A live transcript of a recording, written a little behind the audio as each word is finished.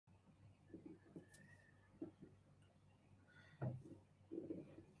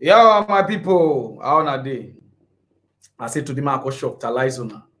Yeah, my people, how na day? I say to the man, I shock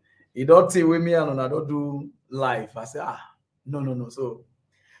Talizona. He don't say with me and I don't do live. I say, no. So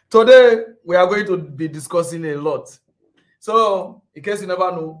today we are going to be discussing a lot. So in case you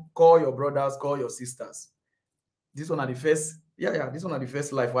never know, call your brothers, call your sisters. This one are the first, this one are the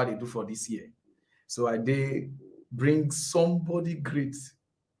first live what they do for this year. So I did bring somebody great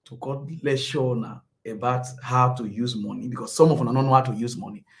to call lecture now about how to use money because some of them don't know how to use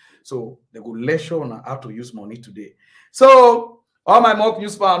money. So they go lecture on how to use money today. So all my mock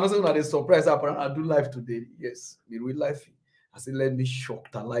news fans, also not a surprise. I do live today. Yes, we will live. I say let me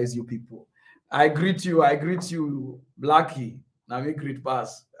shocktalize you people. I greet you, Blackie. Now me greet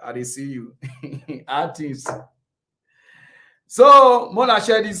pass. I dey see you. Artists. So more than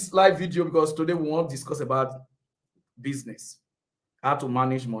share this live video because today we want to discuss about business, how to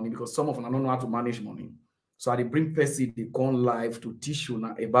manage money because some of them don't know how to manage money. So I bring person they come live to teach you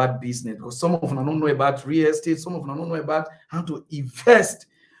now about business because some of them don't know about real estate, some of them don't know about how to invest.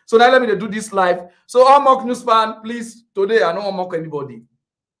 So now let me do this live. So all mock news fan, please today I don't want mock anybody.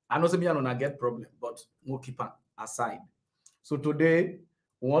 I know some of you get problem, but we'll keep it aside. So today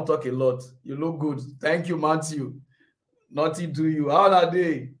we want to talk a lot. You look good. Thank you, Matthew. Nothing to you. How are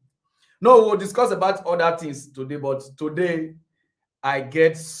they? No, we'll discuss about other things today, but today I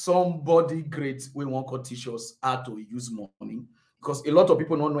get somebody great we want to teach us how to use money because a lot of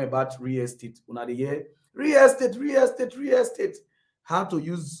people don't know about real estate. When they hear real estate, how to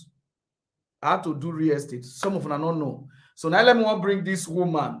do real estate. Some of them don't know. So now let me bring this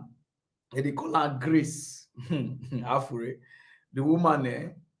woman. They call her Grace. The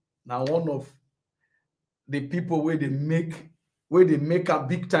woman, now one of the people where they make a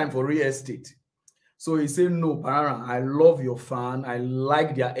big time for real estate. So he said, no, Pararan, I love your fan. I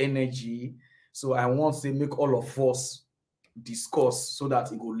like their energy. So I want to make all of us discuss so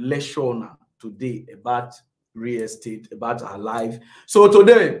that it will lecture now today about real estate, about our life. So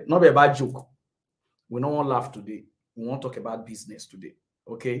today, not be about joke. We don't want to laugh today. We want to talk about business today.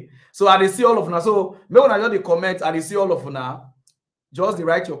 Okay. So I see all of now. So maybe when I just the comment, I see all of now. Just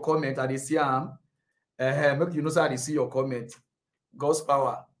write your comment. I see make you know so I see your comment. God's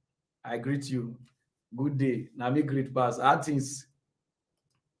power. I greet you. Good day. Now me great pass. Things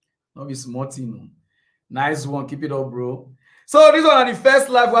not be small thing. Nice one. Keep it up, bro. So this one are the first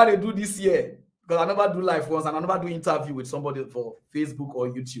live what they do this year. Because I never do live once and I never do interview with somebody for Facebook or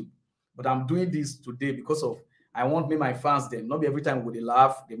YouTube. But I'm doing this today because of I want me my fans them. Not be every time would they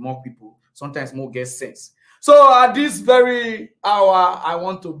laugh, they mock people. Sometimes more get sense. So at this very hour, I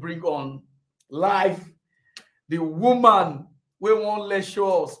want to bring on live the woman we won't lecture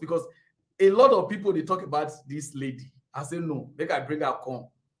us because a lot of people they talk about this lady. I say no, make I bring her come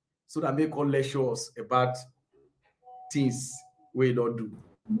so that make all lecture us about things we don't do.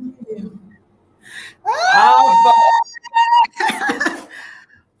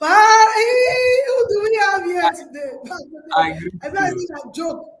 Who do we have here today? I agree. I bet it's a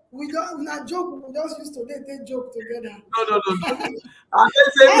joke. We don't not joke. We just used to take joke together. No. I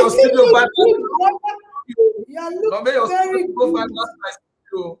say your studio. You look very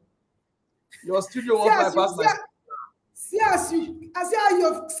good. Your studio won't bypass my. See how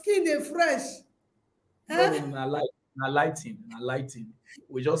your skin is fresh. No, lighting.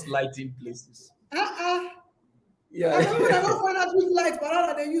 We just lighting places. Yeah. I don't find out which light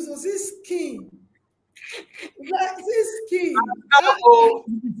Pararan they use. So see skin. See skin.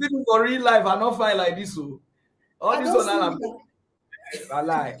 People for real life are not fine like this. So all this one I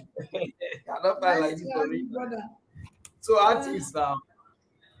lie. I don't find like this for real life. So artists now.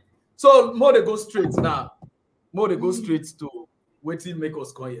 So more they go straight now. More they go straight to waiting make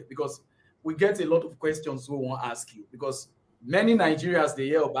us come here because we get a lot of questions we want to ask you because many Nigerians they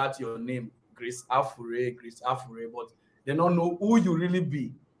hear about your name, Grace Afure, but they don't know who you really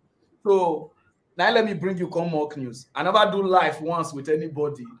be. So now let me bring you come mock news. I never do live once with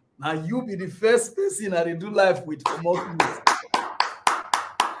anybody. Now you be the first person that they do live with mock news.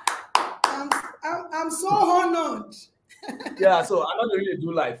 I'm so honored. Yeah, so I don't really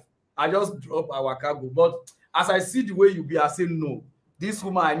do live. I just drop our cargo. But as I see the way you be, I say no. This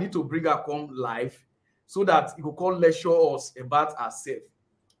woman, I need to bring her come live so that you will come lecture us about herself.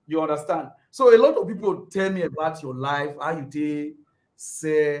 You understand? So a lot of people tell me about your life, how you take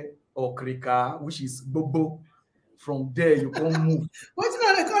say Okrika, which is Bobo. From there, you can't move. What's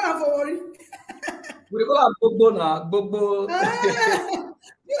not the corner for worry? We call her Bobo now. Bobo.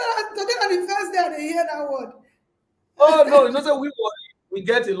 Today on the first day they hear that word. Oh no, you know, so we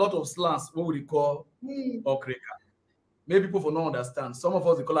get a lot of slangs, what we call Okrika. maybe people will not understand. Some of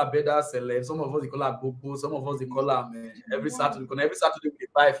us they call her better celeb, some of us they call her bobo, some of us they call her every Saturday. Every Saturday we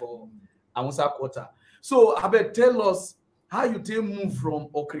buy for Amusa quarter. So Abed, tell us how you take move from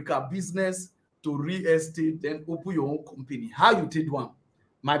Okrika business to real estate, then open your own company. How you take one?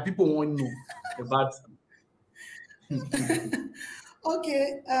 My people want to know about.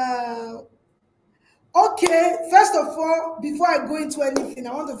 Okay. Okay. First of all, before I go into anything,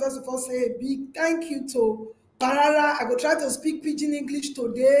 I want to first of all say a big thank you to Pararan. I will try to speak Pidgin English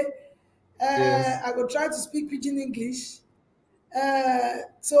today. Yes. I will try to speak Pidgin English.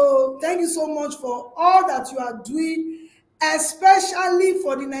 So thank you so much for all that you are doing, especially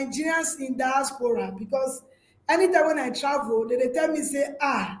for the Nigerians in diaspora. Because anytime when I travel, they tell me say,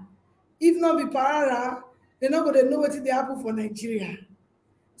 if not be Pararan, they're not going to know what they happen for Nigeria.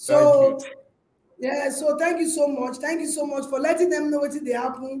 So yeah, so thank you so much. Thank you so much for letting them know what they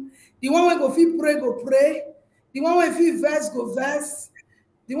happen. The one when go feel pray, go pray. The one when feel verse, go verse.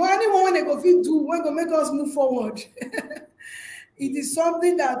 The one anyone when they go feel do, when go make us move forward. It is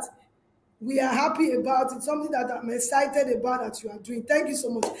something that we are happy about. It's something that I'm excited about that you are doing. Thank you so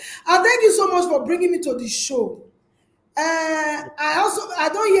much. And thank you so much for bringing me to the show. I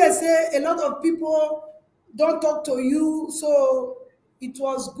don't hear say a lot of people don't talk to you, so it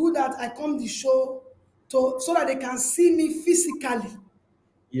was good that I come the show so that they can see me physically.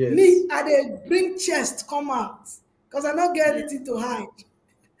 Yes. Me, I bring chest come out because I don't get anything to hide.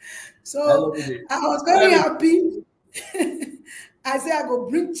 So I was very happy. I say I go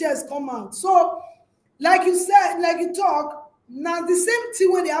bring chest come out. So, like you said, like you talk, now the same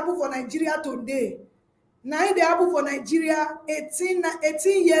thing when they happen for Nigeria today. Now they happen for Nigeria 18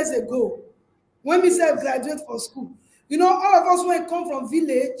 years ago when we said graduate for school. You know, all of us when come from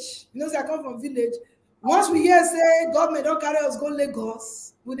village, you know, say I come from village. Once we hear say government don't carry us go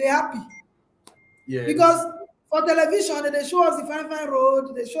Lagos, we they happy. Yes. Because for television, they show us the fine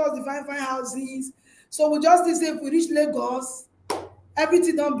road, they show us the fine houses. So we just say if we reach Lagos,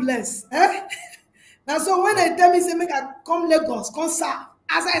 everything don't bless. Eh? Now, so when they tell me, say, make I come Lagos, come sir,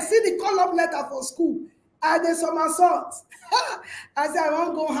 as I see the call-up letter for school, I did somersault. I say, I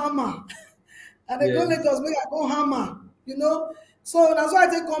want to go hammer. And they go Lagos, make I go hammer, you know. So that's why I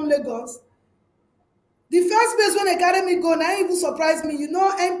say come Lagos. The first place when they carry me go, now even surprised me, you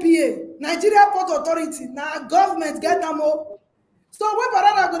know, NPA, Nigeria Port Authority, now government get them all. So when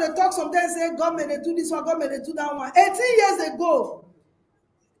Pararan going to talk sometimes, say government they do this one, government they do that one. 18 years ago,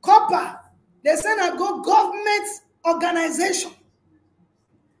 copper, they send a go government organization.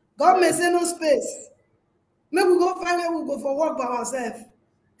 Government say no space. Maybe we go find where we go for work by ourselves.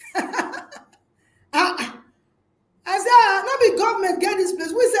 I say, not be government get this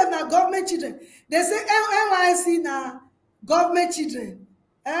place. We said now government children. They say NYC now government children.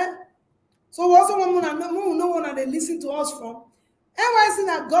 Eh? So we also no one they listen to us from. NYC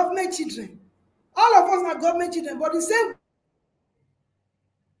now government children. All of us are government children, but the same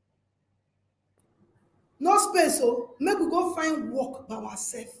no space, so maybe we go find work by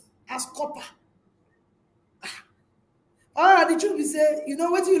ourselves as copper. The truth be say, you know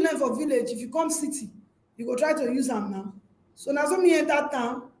what you learn for village, if you come city, you go try to use them now. So now so me enter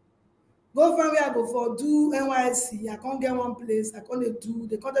town, go find where I go for do NYC. I can't get one place, I can't do,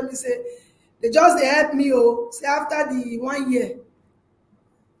 they come tell me say, they help me, say after the 1 year,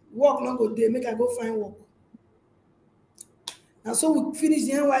 work not go there, make I go find work. And so we finish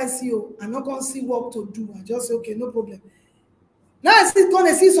the NYC, I'm not gonna see work to do. I just say, okay, no problem. Now I still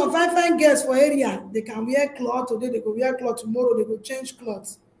gonna see some fine girls for area. They can wear cloth today, they go wear cloth tomorrow, they go change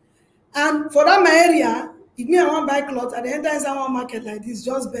clothes. And for that my area, if me I want buy cloth, at the enter inside one market like this,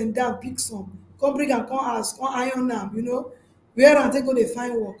 just bend down, pick some, come bring and come ask, come iron them, you know, wear and take go they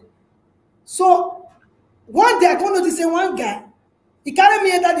find work. So one day I come notice say one guy, he carry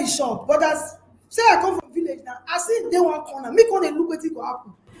me enter the shop, but as say I come from village now, I see they one corner, me come they look what it go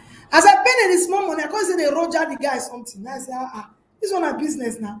happen. As I pay the small money, I come say they roger the guy something. I say, this one a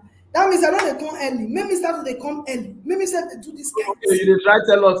business now. That means I don't they come early. Maybe start they come early. Maybe start they do this kind. Okay, you try to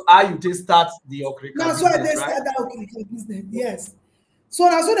tell us how you just start the Okrika business. That's why they start that Okrika business. Yes. So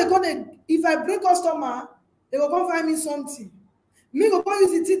now so they come. If I bring customer, they will come find me something. Me go come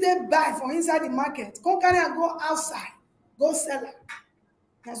use the they buy from inside the market. Come carry and go outside, go sell it.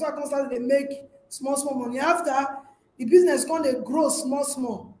 That's why I come start they make small money. After the business come they grow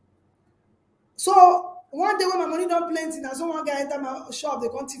small. So one day when my money don't plenty, now so one guy enter my shop, they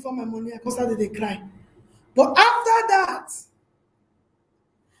can't thief for my money, I constantly they cry. But after that,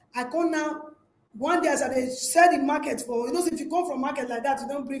 I come now, one day as I sell the market for, you know, if you come from market like that, you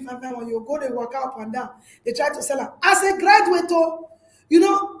don't bring fine when you go, they walk up and down, they try to sell it. As a graduate, you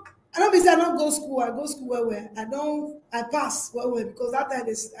know, I don't be say I don't go school. I go school where I pass where because that time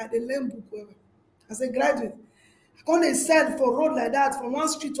they learn book where. As a graduate, I come dey sell for road like that from one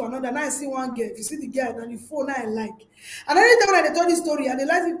street to another. Now I see one girl. If you see the girl on the phone, now I like. And anytime when I tell this story, and they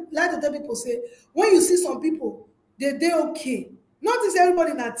like to tell people say, when you see some people, they okay. Not to say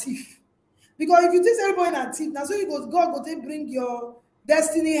everybody na thief. Because if you think everybody na thief, now so you go God go take bring your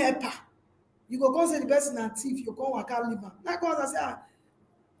destiny helper. You go come say the person na thief, you go come waka leave am. Now come say,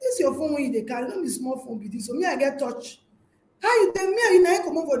 this your phone when you dey carry, don't be small phone be this. So me I get touch. How you tell me and you na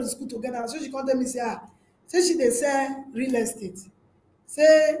come over the school together? So she come tell me say, say she dey sell real estate.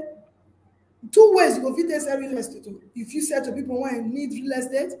 Say 2 ways you go fit sell real estate. If you sell to people when need real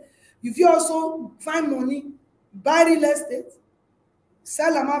estate, if you also find money, buy real estate,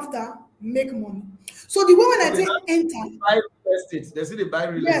 sell them after, make money. So the way when I take enter, buy real estate. They say they buy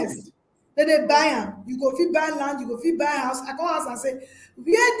real estate. Then they buy them. You go fit buy land, you go fit buy house. I come ask and say,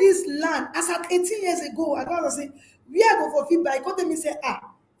 where this land? As at 18 years ago, I come ask and say, where I go for fit buy? Come tell me say,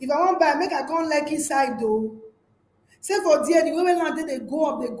 if I want buy, make I come like inside though. Say for there, the way when land they go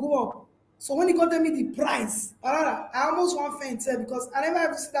up, they go up. So when you come tell me the price, I almost want faint because I never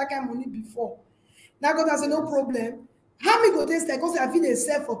have seen that kind of money before. Now God say no problem. How me go taste because I feel they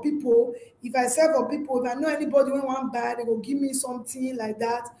sell for people. If I sell for people, if I know anybody when want buy, they go give me something like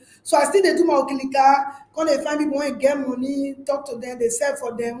that. So I still they do my okilika. When they find people when get money, talk to them, they sell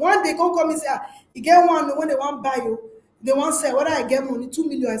for them. One day come and say, you get one when they want buy you, they want sell. Whether I get money 2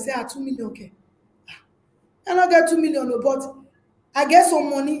 million, I say 2 million okay. I don't get 2 million, but I get some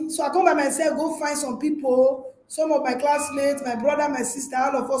money. So I come by myself, go find some people, some of my classmates, my brother, my sister,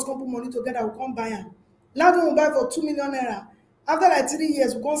 all of us come put money together, we come buy them. Land one will buy for 2 million naira. After like 3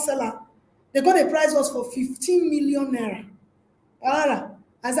 years, we go sell her. They're going to price us for 15 million naira.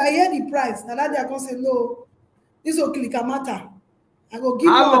 As I hear the price, now that they are going to say, no, this will click a matter. I go give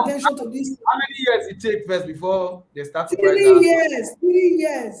more attention to this. How many years it take first before they start to price? 3 years. 3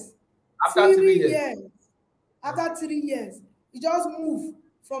 years. After 3 years. After 3 years, it just moved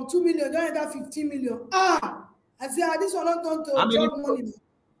from 2 million, don't enter 15 million. I say, this one not going to drop money.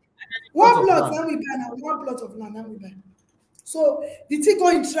 One plot, now we buy now. One plot of land, now we buy. So the thing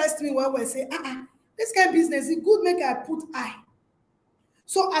going interest me when we say, this kind of business, it good make I put eye.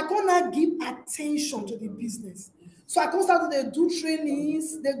 So I cannot give attention to the business. So I can start to do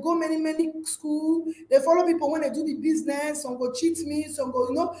trainings, they go many school, they follow people when they do the business, some go cheat me, some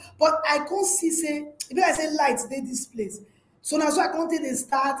go, but I can't see say, if I say lights, they this place. So now so I can't take the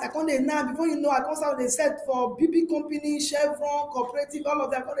start, I can't now before you know I can't start they set for BP company, Chevron, cooperative, all of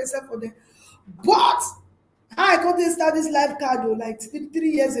that, I can't set for them. But I can't start this life card though, like 3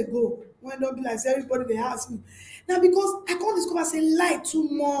 years ago. When don't be like everybody they ask me. Now because I can't discover say lie too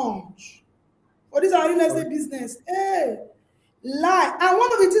much. Or this is our real estate business. Hey, lie. And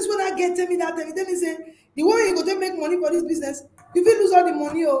one of the things when I get tell me say the way you go to make money for this business, you will lose all the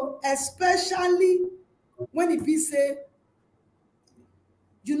money, especially when it be say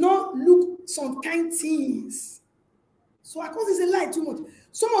you not look some kind things. So I can't say lie too much.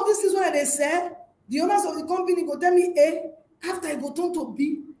 Some of these things when they say, the owners of the company go tell me A, after I go turn to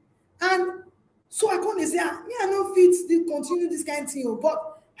B. And so I can't say, me I no fit still continue this kind of thing.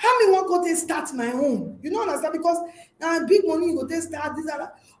 But how me want go to start my own? You know understand? Because now big money you go to start this and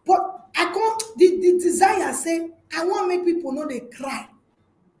that. But I can't the desire say I want to make people know they cry.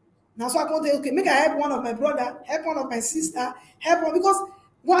 Now so I can't say, okay, make I help one of my brother, help one of my sister, help one because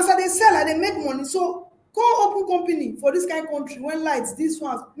once they sell, they make money. So go open company for this kind of country when lights, this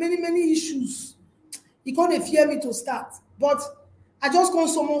ones, many issues. You can't fear me to start. But I just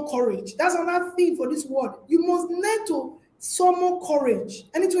want summon courage. That's another thing for this world. You must need to summon courage.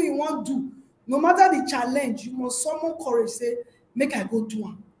 Anything you want to do, no matter the challenge, you must summon courage. Say, make I go do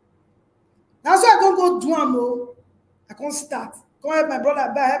them. That's why I don't go do them. I can't start. Come help my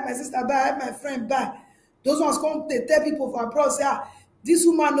brother buy, help my sister buy, help my friend buy. Those ones come they tell people for abroad, say, this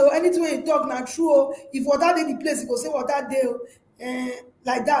woman, anything when you talk now true. If water dey the place, you go say water dey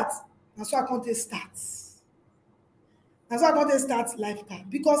like that. That's why I can't start. That's why I can't start life card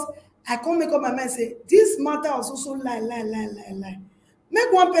because I can't make up my mind say this matter was also lie.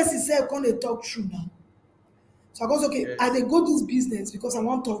 Make one person say I can't talk true now. So I go okay, yes. I dey go this business because I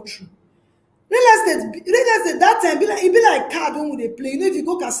want to talk true. Real estate that time it be like card when they play. If you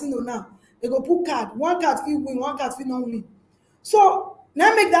go casino now, they go put card. One card fit win, one card fit not win. So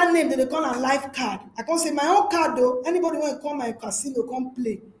now make that name that they call a life card. I can say my own card though. Anybody want to come my casino come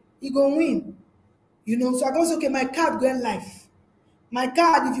play, he go win. So I can say okay, my card go in life. My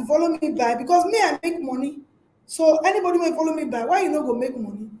card, if you follow me by, because me I make money. So anybody want to follow me by, why you not go make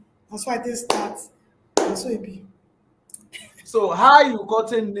money? That's why they start. That's what it be. So how you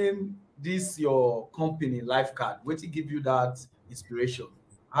gotten name this your company Lifecard? What to give you that inspiration?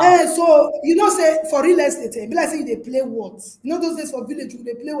 How? So you know, say for real estate, be like say they play what? You know those days for village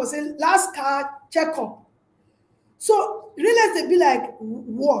they play what? Say last card checkup. So real estate be like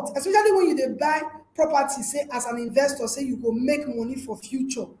what? Especially when you dey buy property, say as an investor, say you go make money for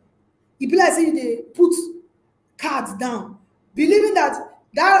future. E be like say you dey put cards down, believing that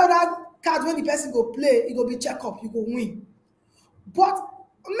that other card when the person go play, e go be checkup, you go win. But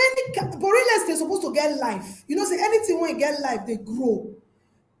but real estate supposed to get life. You know, say anything when you get life, they grow.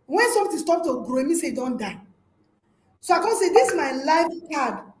 When something stop to grow, it means say don't die. So I can say this my life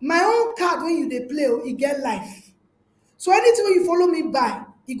card. My own card when you dey play, it get life. So anything when you follow me by,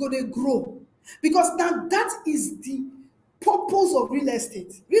 it go dey grow. Because now that is the purpose of real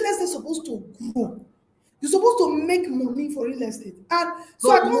estate. Real estate is supposed to grow. You're supposed to make money for real estate. And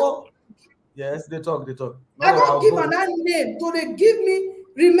so I don't, yes, they talk. No, I don't give another name, so they give me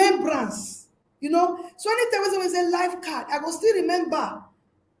remembrance. You know, so anytime when someone say life card, I go still remember.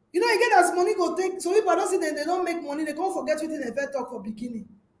 You know, you get as money go take. So if I don't see them, they don't make money, they can't forget what they first talk for beginning.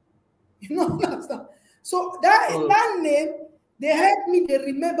 You know, understand? So that name, they help me, they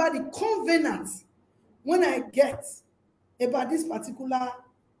remember the covenant when I get about this particular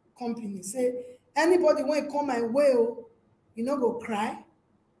company. Say anybody when come my way, you know, go cry.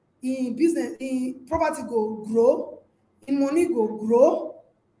 In business, in property go grow, in money go grow.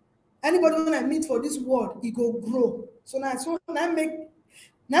 Anybody when I meet for this world, it go grow. So now make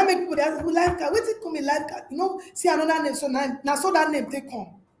people that who life card. Wait till come in life card. You know, see another name. So now so that name take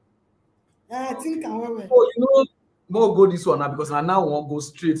come. I think I'm well. Oh, you know, more go this one now because I now want to go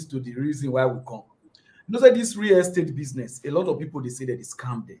straight to the reason why we come. You know, say this real estate business, a lot of people they say that it's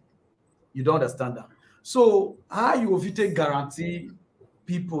scam them. You don't understand that. So how you will take guarantee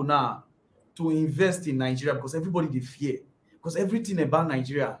people now to invest in Nigeria because everybody they fear because everything about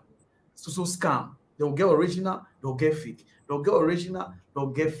Nigeria so scam. They'll get original, they'll get fake. They'll get original, they'll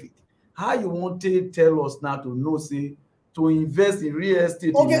get fake. How you want to tell us now to know say to invest in real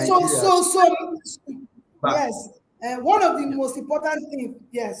estate in Nigeria? Yes. One of the most important things,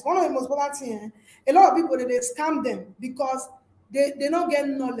 a lot of people they scam them because they don't get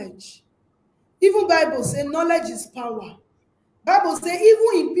knowledge. Even Bible say knowledge is power. Bible say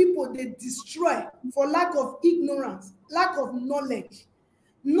even in people they destroy for lack of ignorance, lack of knowledge.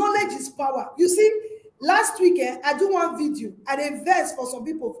 Knowledge is power. You see, last weekend I do one video. I invest for some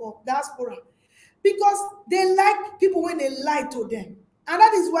people for diaspora because they like people when they lie to them. And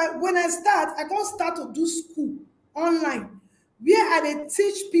that is why when I can't start to do school online where I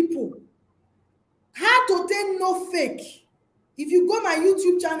teach people how to take no fake. If you go my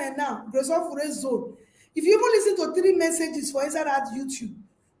YouTube channel now, Graceful Zone, if you even listen to 3 messages for inside that YouTube,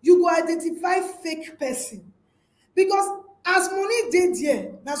 you go identify fake person. Because as money dey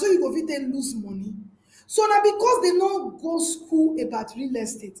there, now so you go fit lose money. So now because they don't go school about real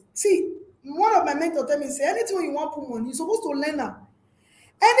estate. See, one of my mentors tell me, say anything when you want put money, you're supposed to learn am.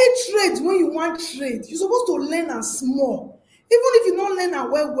 Any trade when you want trade, you're supposed to learn am small. Even if you don't learn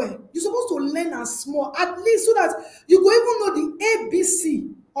am well, you're supposed to learn am small, at least so that you go even know the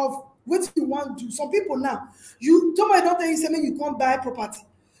ABC of what you want to do. Some people now, somebody don't tell you say you can't buy property.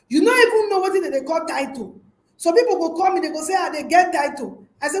 You don't even know what they call title. Some people go call me, they go say, they get title.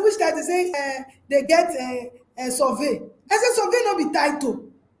 I say, which title? They say, they get a survey. I say, survey no be title.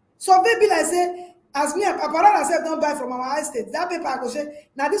 Survey be like, say, as me and Pararan said, don't buy from our estate. That paper I go say,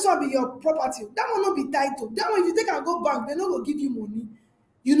 now this one be your property. That one no be title. That one, if you take and go bank, they no go give you money.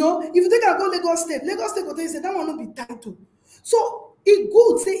 You know, if you take and go Lagos State go tell you, say, that one no be title. So, it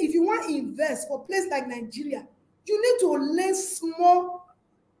good, say, if you want to invest for a place like Nigeria, you need to learn small.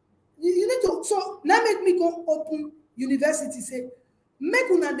 You need to, so now make me go open university, say, make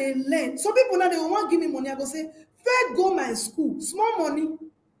una they learn. Some people now they want to give me money. I go say, fair go my school, small money.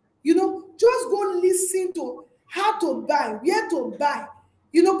 You know, just go listen to how to buy, where to buy.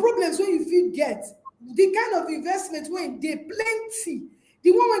 You know, problems when you feel get. The kind of investment when they plenty.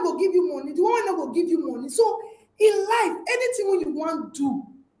 The one when go give you money, the one when not go give you money. So in life, anything when you want to do,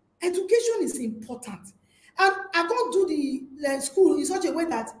 education is important. And I can't do the school in such a way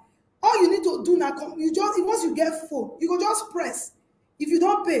that all you need to do now, once you get phone, you go just press. If you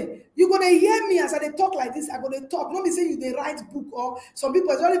don't pay, you're going to hear me as I talk like this. I'm going to talk. Not me say they write book, or some people,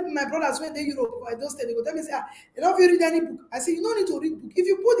 especially my brothers when they Europe or those things, they go tell me, say, they don't read any book. I say, you don't need to read book. If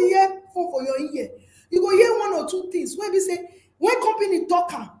you put the earphone for your ear, you go hear 1 or 2 things. When we say, when company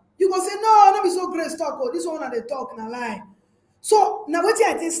talk, you go say, no, not be so great talk. Oh, this one they talk and I lie. So now what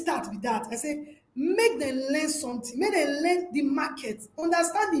I just start with that. I say, make them learn something. Make them learn the market,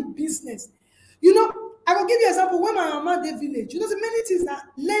 understand the business. You know, I will give you an example. When my mama dey village, you know, the many things that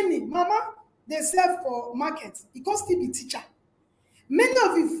learning. Mama, they sell for market. He can still be teacher. Many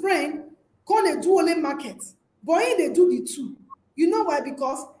of his friends can't do only market, but he they do the two. You know why?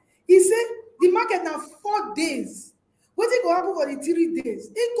 Because he said the market now 4 days. What it go happen for the 3 days?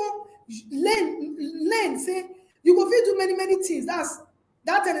 He go learn. Say you go fit do many things. That's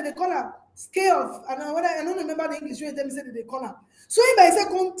that time they call am scale of. I don't remember the English way them say they call am. So if I say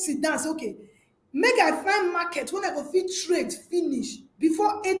come sit down, say okay, make I find market when I go fit trade finish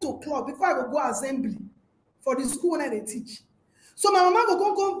before 8 o'clock before I go assembly for the school when I dey teach. So my mama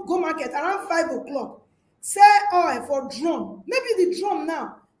go market around 5 o'clock. Sell oil for drum. Maybe the drum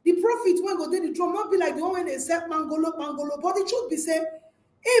now, the profit when go do the drum not be like the one when they sell mangolo. But the truth be say,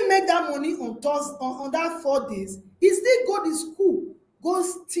 he make that money on that 4 days. He still go to school, go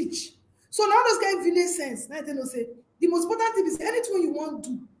teach. So now those guys village sense. Now they know say the most important thing is anything you want to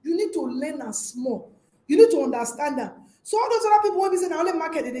do, you need to learn as small. You need to understand that. So all those other people when we say now only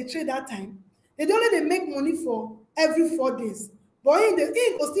market they trade that time, they make money for every 4 days. But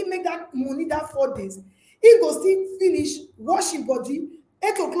he go still make that money that 4 days. He go still finish washing body.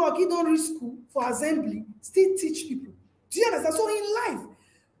 8 o'clock, he don't reach school for assembly, still teach people. Do you understand? So in life,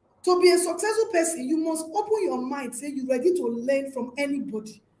 to be a successful person, you must open your mind, say you're ready to learn from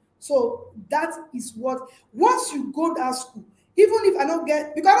anybody. So that is what, once you go to that school, even if I don't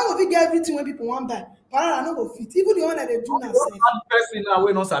get, because I don't go get everything when people want buy, but I don't go fit. Even the one that they do now. Person now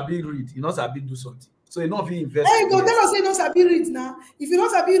we not sabi read, he not sabi do something. So he not be invest. Hey, go tell us say you not sabi read now. If you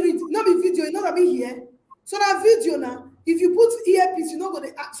not sabi read, not be video, you not sabi hear. So that video now, if you put earpiece, you not go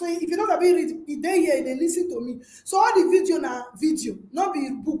to. So if you not sabi read, they hear, they listen to me. So all the video now, video, not be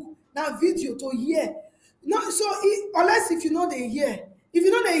book, now video to hear. No, so unless if you know they hear, if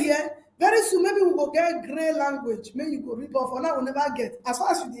you know they hear, very soon maybe we will get gray language. Maybe you go read, but for now we'll never get. As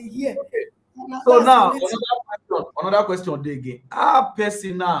far as you they hear. Okay. So now another question dey again. How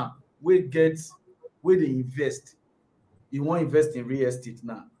person now we get where they invest? You want invest in real estate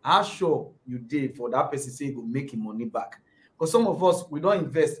now. How sure you did for that person say go make him money back? Because some of us we don't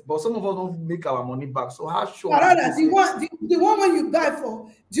invest, but some of us don't make our money back. So how sure? Pararan, the one when you buy for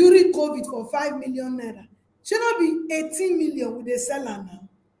during COVID for 5 million naira should not be 18 million with the seller now.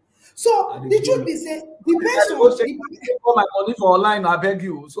 So the truth be say depends on my money for online. I beg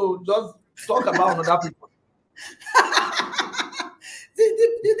you. So just talk about another people.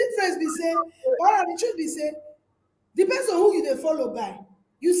 the difference be say, the truth be say, depends on who you dey follow by.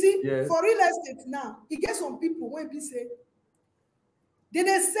 You see, yes. For real estate now, you get some people when be say they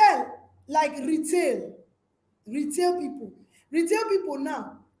sell like retail people. Retail people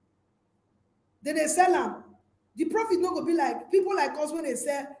now, they sell them. The profit not go be like people like us when they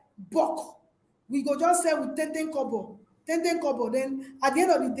sell bulk. We go just sell with 10 kobo. Then at the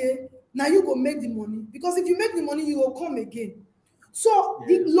end of the day, now you go make the money. Because if you make the money, you will come again. So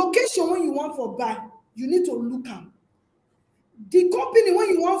yes. The location when you want for buy, you need to look at. The company when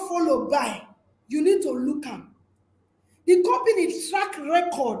you want follow buy, you need to look at. The company track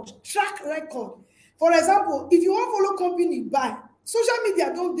record. For example, if you want follow company buy, social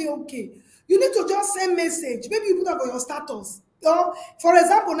media don't they okay. You need to just send message. Maybe you put up on your status. Or for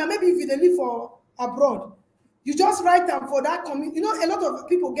example, now maybe if you live for abroad, you just write down for that community. You know, a lot of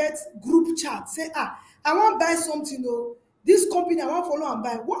people get group chat. Say, I want to buy something. Oh, this company I want to follow and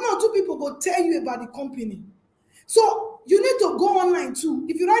buy. 1 or 2 people go tell you about the company. So you need to go online too.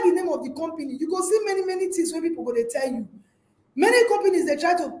 If you write the name of the company, you go see many things where people go they tell you. Many companies they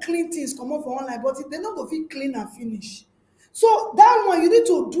try to clean things come up for online, but they not go fit clean and finish. So that one you need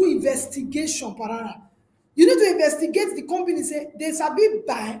to do investigation, Pararan. You need to investigate the company. Say they sabi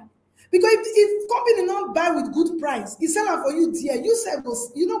buy. Because if company not buy with good price, it's selling for you dear. You sell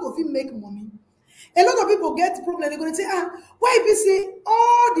you not go fit make money. A lot of people get problem. They're going to say, why if you say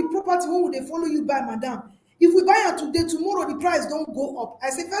all the property when would they follow you buy, madam? If we buy it today, tomorrow the price don't go up. I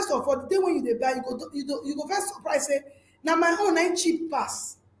say first of all, the day when you they buy, you go first price say, now my own ain't cheap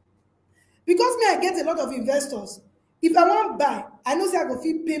pass. Because me, I get a lot of investors. If I want buy, I know say I go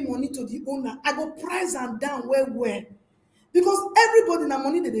fit pay money to the owner. I go price and down where. Because everybody na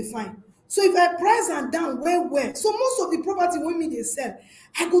money they find. So if I price and down where. So most of the property when me they sell,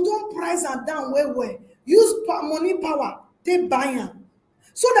 I go don't price and down where. Use money power, they buy them.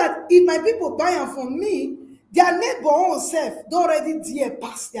 So that if my people buy them from me, their neighbor own self don't already dare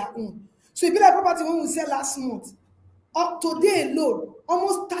pass their own. So if you like property when we sell last month, up today alone,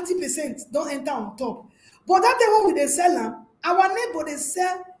 almost 30% don't enter on top. But that time when we they sell them, our neighbor they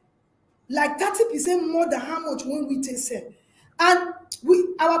sell like 30% more than how much when we take sell. And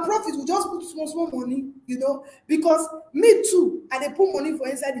our profit will just put small money, you know, because me too, and they put money for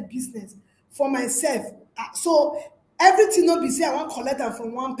inside the business. for myself. So everything not be say I want collect am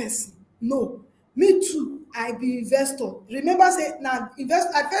from one person. No, me too. I be investor. Remember, say now invest.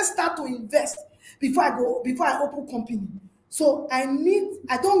 I first start to invest before I open company. So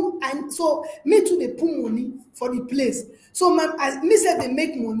so me too, they put money for the place. So me said they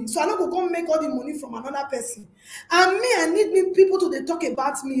make money. So I don't go come make all the money from another person. And me, I need people to they talk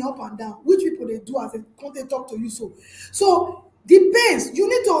about me up and down. Which people they do as they come they talk to you. So depends. You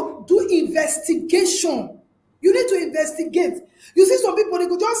need to do investigation. You need to investigate. You see some people, they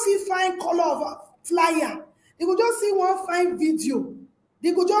could just see fine color of a flyer. They could just see one fine video.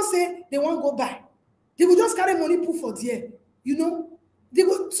 They could just say they won't go buy. They could just carry money put for there. You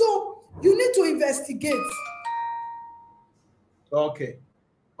know? So you need to investigate. Okay.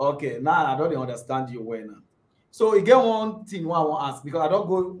 Now I don't understand you well now. So you get one thing I want to ask, because I don't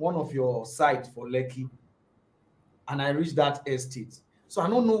go one of your sites for Lekki and I reach that estate. So I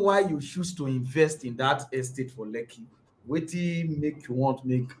don't know why you choose to invest in that estate for Lekki. What make you want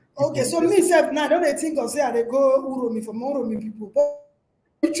make? Okay, so me self now don't they think of say they go Uromi for more Uromi people. But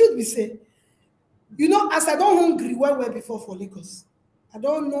the truth be say, you know, as I don't hungry well before for Lagos, I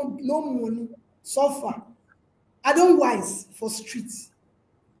don't know no money suffer. I don't wise for streets.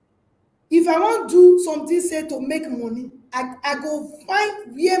 If I want to do something say to make money, I go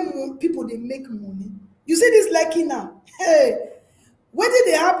find where people they make money. You see this Lekki now. Hey, what did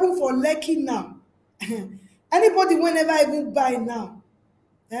they happen for Lekki now? Anybody whenever even buy now,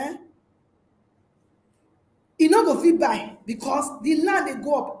 e no go fit buy because the land they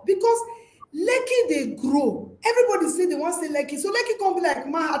go up. Because Lekki they grow. Everybody say they want to stay Lekki. So Lekki can be like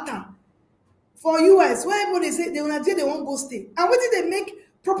Manhattan for US, where everybody say they want they won't go stay. And what did they make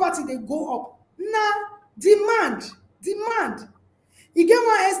property they go up? Nah, demand. You get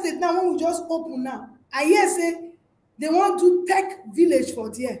one estate now when we just open now. I hear say they want to tech village for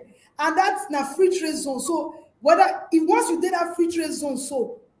there. And that's na free trade zone. So once you did that free trade zone,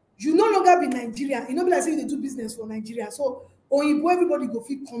 so you no longer be Nigeria. You know, be like say they do business for Nigeria. So Oyinbo, everybody go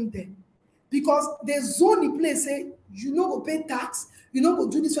fit come there. Because the zone the place say you no go pay tax, you no go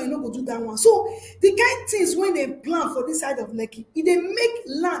do this one, you no go do that one. So the kind things when they plan for this side of Lekki, if they make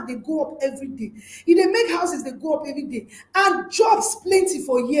land they go up every day, if they make houses they go up every day, and jobs plenty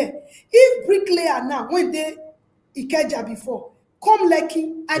for here. If bricklayer now when they Ikeja before come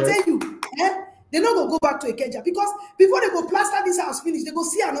Lekki, I tell you, they not go back to Ikeja, because before they go plaster this house finish, they go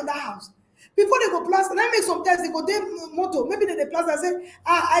see another house. Before they go plaster, that makes sometimes they go their motor. Maybe they plaster say,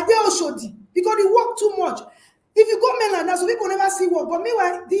 I did Oshodi because they work too much. If you go mainland, now so people never see work. But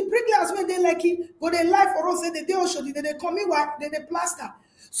meanwhile, the bricklayers when they like it, go they lie for us, say they did Oshodi, they come meanwhile, they plaster.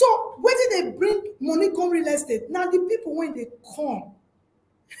 So when did they bring money come real estate? Now the people when they come.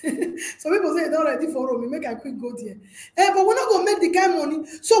 Some people say they don't ready for me, make a quick go there. But we're not gonna make the kind of money.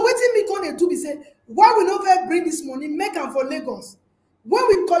 So what me gonna do be say, why we not bring this money, make them for Lagos? When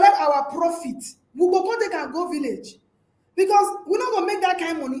we collect our profit, we go come take and go village. Because we're not gonna make that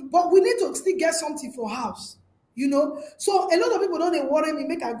kind of money, but we need to still get something for house. You know, so a lot of people don't they worry me,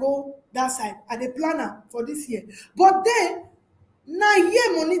 make I go that side at the planner for this year. But then now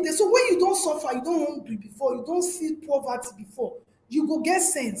year money there. So when you don't suffer, you don't hungry before, you don't see poverty before, you go get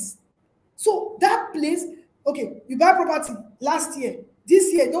sense. So that place, okay, you buy property last year,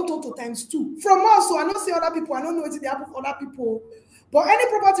 this year don't turn to ×2. From us, so I don't see other people, I don't know what they happen for other people. But any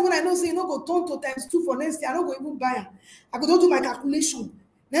property when I know say you no go turn to ×2 for next year, I don't go even buy it. I go do my calculation.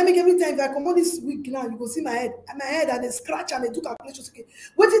 Now make every time if I come on this week now, you go see my head. And my head and they scratch and they do calculations. Okay,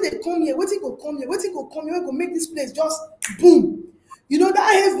 what did they come here? What did go come here? What did go come here? We go make this place just boom. You know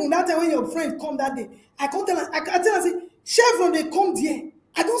that heaven, that time when your friend come that day, I tell her, say, Chevron, they come there.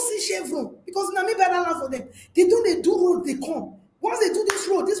 I don't see Chevron because now me buy that land for them. They do road, they come. Once they do this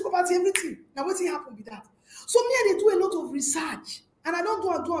road, this property, everything. Now what happen with that? So me and they do a lot of research. And I don't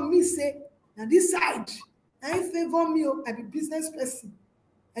do and me say, now this side, I favor me, I be business person.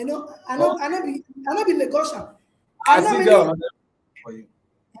 I not be Lagosian. I see that for you.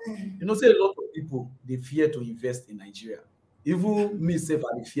 You know, say a lot of people they fear to invest in Nigeria. Even me self,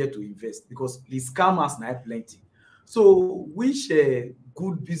 I fear to invest because the scammers now plenty. So, which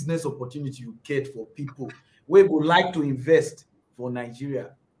good business opportunity you get for people who would like to invest for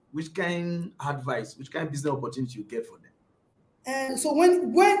Nigeria? Which kind of advice, which kind of business opportunity you get for them? And so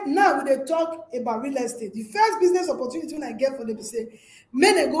when now they talk about real estate, the first business opportunity when I get for them to say,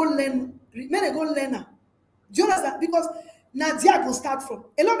 may they go learn. Do you understand? Because Nadia go start from.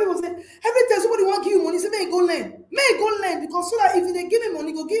 A lot of people say, every time somebody want to give you money, say, may go learn. May go learn because so that if they give me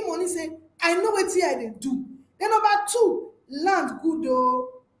money, go give me money, say, I know what here they do. Then number 2, land good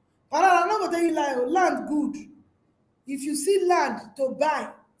Pararan, I'm not gonna tell you lie, land good. If you see land to buy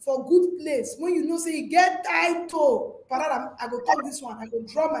for good place when you know say you get title. Pararan, I go talk this one. I go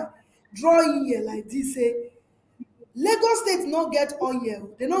draw here like this. Say Lagos State not get oil.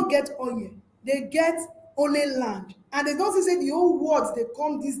 They not get oil. They get only land, and they don't say the whole world they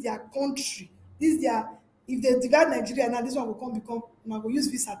come this their country. This their if they divide Nigeria now, this one will come become. I go use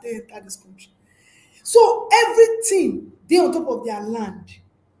visa to enter this country. So everything they on top of their land.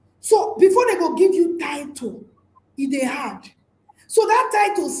 So before they go give you title, if they hard. So that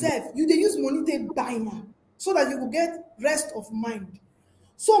title self, you they use money to buy now, so that you will get rest of mind.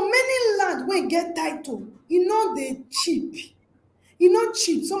 So many land when get title, you know they cheap. You know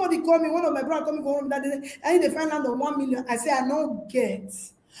cheap. Somebody call me, one of my brother call me for home that day, I need to find land of 1 million. I say I don't get.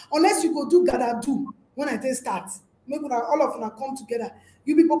 Unless you go do gather do when I say start. Maybe all of them come together.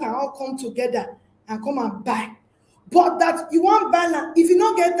 You people can all come together and come and buy. But that you want buy land, if you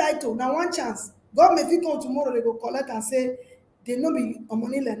don't get title, now one chance. God may fit come tomorrow, they go collect and say they no be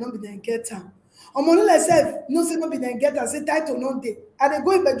money like no be then get time. Money like self, no say no be then get and say title no day. And they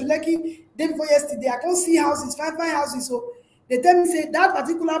go in Bejuleki day before yesterday. I can't see houses, fine houses. So they tell me say that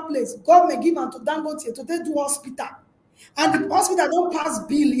particular place, God may give them to Dangote to take do hospital. And the hospital don't pass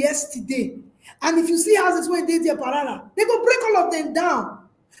bill yesterday. And if you see houses where they there Pararan, they go break all of them down.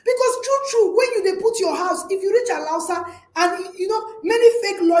 Because true, when you they put your house, if you reach Alausa and you know many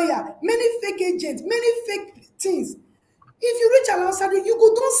fake lawyer, many fake agents, many fake things. If you reach Alausa, you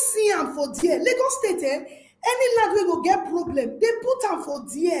go don't see them for there. Lagos State, any land we go get problem, they put them for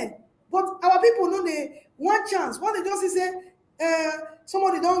there. But our people know they one chance. What they just say,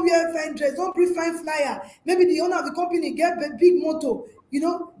 somebody don't wear fine dress, don't bring fine flyer. Maybe the owner of the company get big motor. You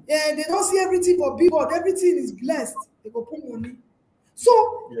know, they don't see everything for billboard. Everything is blessed. They go put money.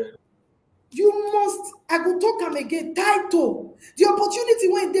 So you must, I go talk them again, title. The opportunity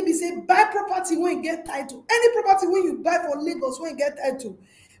when they be say buy property when you get title. Any property when you buy for Lagos when you get title.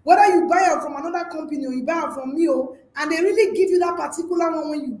 Whether you buy it from another company or you buy it from me, and they really give you that particular one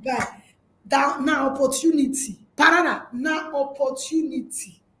when you buy. That now opportunity. Pararan, now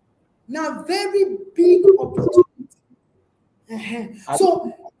opportunity. Now very big opportunity.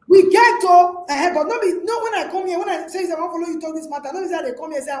 So we get to but no when I come here, when I say I want to follow you talk this matter, no be say they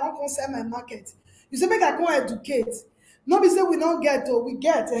come here say I want to sell my market. You say make I come educate. No be say we don't get to we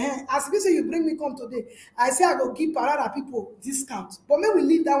get as you say you bring me come today, I say I go give Pararan people discount. But maybe we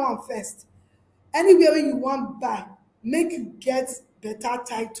leave that one first. Anywhere you want buy, make you get better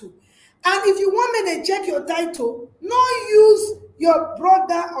title. And if you want me to check your title, no use your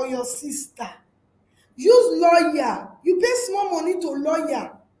brother or your sister. Use lawyer. You pay small money to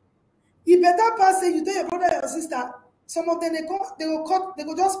lawyer. It better pass say you tell your brother or your sister. Some of them they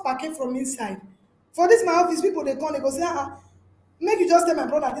go just pack it from inside. For this my office, people they come, they go say, make you just tell my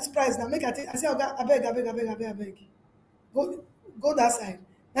brother this price now. Make I take. I say, okay, I beg. Go that side.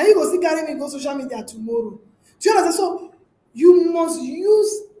 Now you go see carry me go social media tomorrow. Do you understand? So you must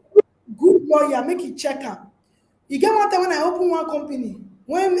use good lawyer, make it check am. You get one time when I open one company,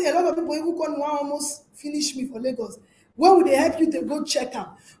 when a lot of people even come one almost finish me for Lagos. When would they help you to go check them?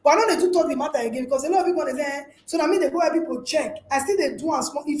 But I know they do talk the matter again because a lot of people they say, so that means they go help people check. I still they do and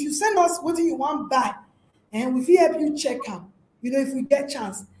small. If you send us what you want buy, and we help you check them, you know, if we get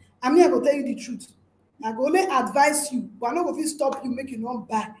chance. I mean, I go tell you the truth. I go only advise you, but I'm not going to stop you, make you not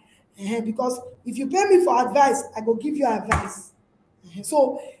buy. Because if you pay me for advice, I go give you advice.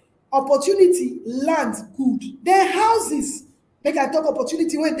 So opportunity, land, good. Then houses, make I talk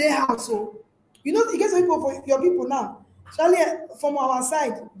opportunity when they house. So you know, you get some people for your people now. Charlie, from our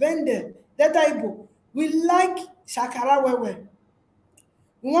side, Bende, Delta Igbo, we like Shakara Wewe.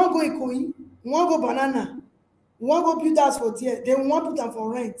 We want to go Ikoyi, we want to go Banana, we want to go build house for there, then we want to put them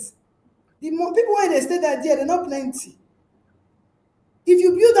for rent. The more people when they stay there, they're not plenty. If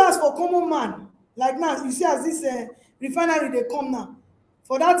you build house for common man, like now, you see as this refinery they come now,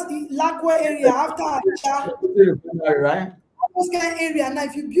 for that Lakwe area after right? Those kind of area now,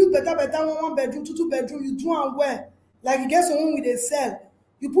 if you build better one bedroom, two bedroom, you do and well. Like you get someone with a sell,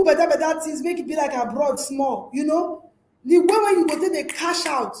 you put better things, make it be like abroad small, you know. The way when you go take the cash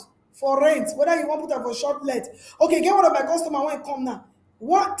out for rent, whether you want to put them for short let. Okay, get one of my customer when come now.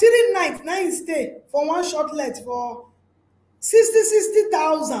 3 nights, 9 stay for one short let for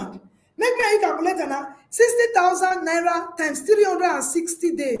 60,000. Make me a calculator now. 60,000 naira times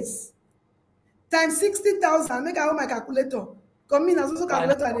 360 days. Times 60,000. Make I hold my calculator. Come in as also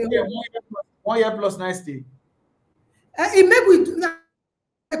calculator. 1 year plus 90. It make we now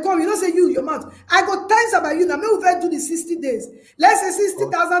come. You don't say your mouth. I got times about you now. Maybe we do the 60 days. Let's say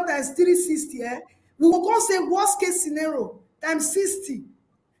 60,000 times 360. We will come say worst case scenario times 60.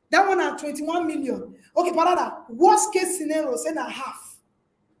 That one at 21 million. Okay, Pararan. Worst case scenario, say na half.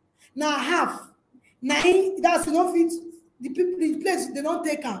 Now half. Now that's enough fit the people the place they don't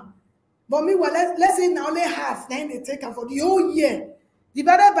take them. But meanwhile, let's say now only half, then they take them for the whole year.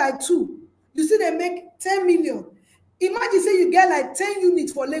 Divided by 2. You see they make 10 million. Imagine say you get like 10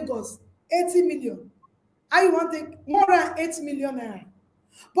 units for Lagos, 80 million. How you want to take more than 8 million naira?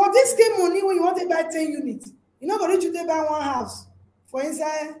 But this same money when you want to buy 10 units, you're not going to buy one house for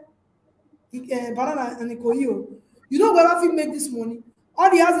inside Pararan and Ikoyi. You know where I make this money? All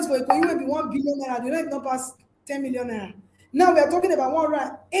the houses for Ikoyi will be 1 billion naira. They don't even pass 10 million naira. Now we are talking about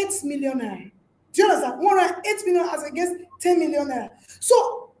 108 million naira. Do you understand? 108 million as against 10 million naira.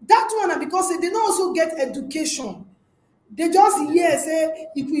 So that one, because they don't also get education. They just hear say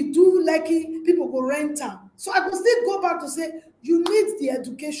if we do lucky, people go rent them. So I could still go back to say you need the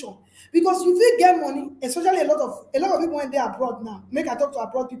education because you will get money, especially a lot of people when they're abroad now. Make I talk to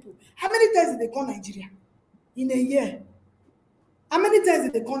abroad people. How many times did they call Nigeria in a year? How many times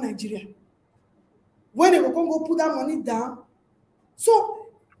did they call Nigeria? When they will come go put that money down. So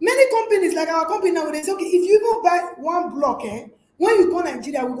many companies like our company now, they say, okay, if you go buy one block, when you call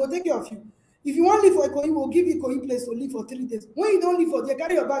Nigeria, we will take care of you. If you want to live for Ikoyi, we'll give you Ikoyi place to live for 3 days. When you don't live for there,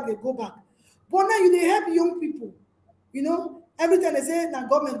 carry your bag, they go back. But now they help young people. You know, every time they say, now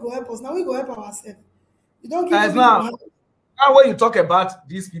government go help us, now we go help ourselves. You don't give us now when you talk about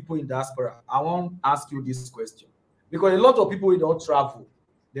these people in diaspora, I want to ask you this question. Because a lot of people who don't travel,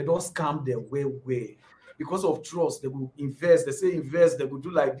 they don't scam their way. Because of trust, they will invest. They say invest, they will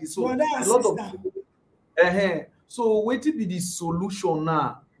do like this. So a lot of people, so what will be the solution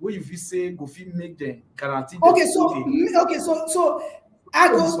now? What if you say go fit make them guarantee? Okay, so I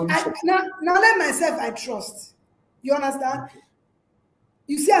go now let myself I trust. You understand? Okay.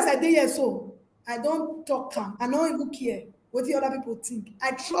 You see, as I did here, so I don't talk calm. I don't even care what the other people think.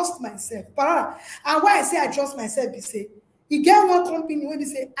 I trust myself. And why I say I trust myself, you say, you get one company when you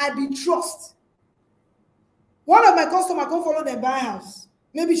say I be trust. One of my customers come follow them buy house.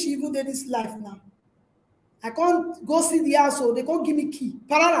 Maybe she even did this life now. I can't go see the house, so they can't give me key.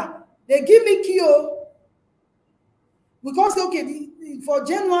 Pararan, they give me key. We can't say, okay, for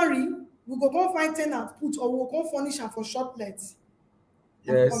January, we go come find tenant put or we'll come furnish and for short lets.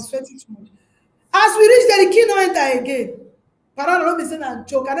 Yes. As we reach there, the key no enter again. Pararan don't be saying a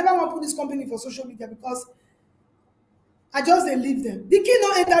joke. I never want to put this company for social media because I just they leave them. The key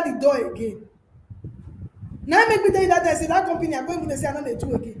no enter the door again. Now make me tell you that I say that company I'm going to say another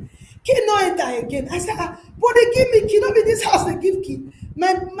 2 again. Key no enter again. I said, but they give me key. Not be this house they give key.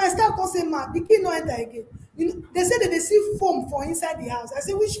 My staff can say, man, the key no enter again. You know, they said that they see foam for inside the house. I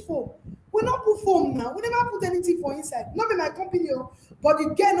said, which foam? We not put foam now. We never put anything for inside. Not be my company, but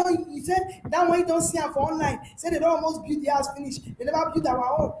the girl, no, he said that one you don't see her for online. Said they don't almost build the house finished. They never build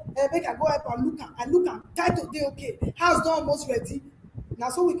our own. Make I go help and look at and look at title day okay. House done almost ready. Now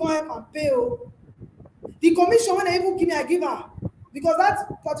so we can't help and pay. The commission when they even give me, I give her. Because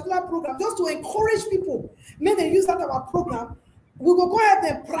that particular program, just to encourage people, may they use that our program, we go ahead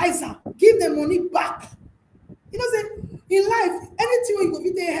and price her, give them money back. You know, say in life, anything you go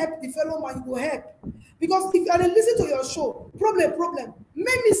fit help the fellow man, you go help. Because if you are listen to your show, problem,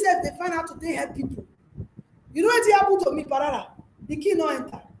 make me say they find out to they help people. You know what happened to me, Pararan? The key no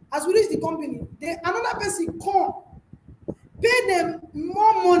enter. As we reach the company, another person come, pay them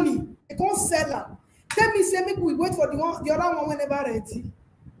more money, they can't sell them. Tell me, say, make we wait for the other one whenever ready.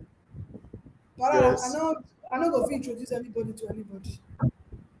 Pararan, yes. I know go introduce anybody to anybody.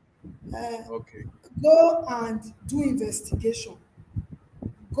 Okay. Go and do investigation.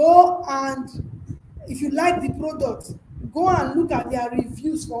 Go and, if you like the product, go and look at their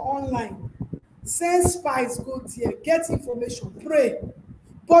reviews for online. Send spies, go there, get information, pray.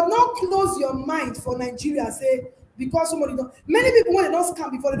 But not close your mind for Nigeria, say, because somebody don't. Many people when they don't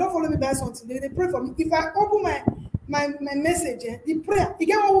scam before, they don't follow me buy something. They pray for me. If I open my message, the prayer, he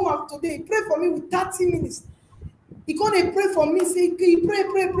get one woman today, he pray for me with 30 minutes. He can't pray for me, say he pray.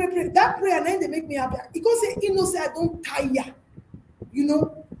 That prayer then they make me happy. He can't say he knows say I don't tire, you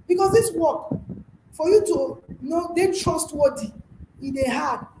know, because this work for you to know they trustworthy, they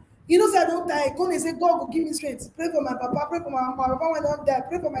hard. You know, say I don't die. Come and say, God will give me strength. Pray for my papa, pray for my papa when I don't die,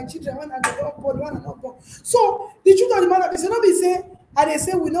 pray for my children when I don't born, when I not born. So the truth of the matter is, not be say, and they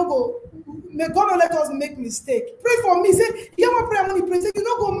say we no go. May God not let us make mistake. Pray for me. Say, you have a prayer when you pray. Say, you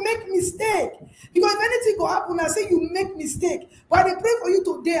not go make mistake. Because if anything go happen, I say you make mistake. But I pray for you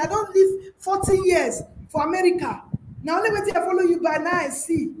today. I don't live 40 years for America. Now only when I follow you by now I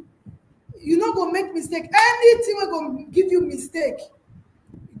see. You not go make mistake. Anything will go give you mistake.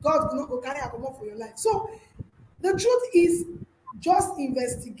 God will not go carry a command for your life. So the truth is, just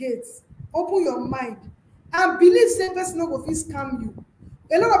investigate, open your mind, and believe same person not go fit scam you.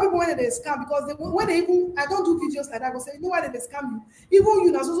 A lot of people when they scam, because when they even, I don't do videos like that, I go say, you know why they scam you? Even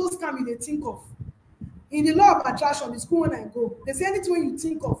you, that's also scam you, they think of. In the law of attraction, the school when I go, they say anything when you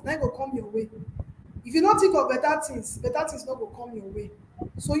think of, now go come your way. If you don't think of better things not go come your way.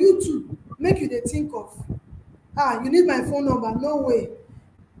 So you too, make you they think of, you need my phone number, no way.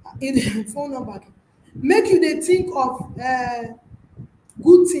 In the phone number, make you they think of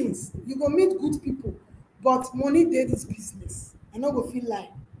good things. You go meet good people, but money dey this business. I no go feel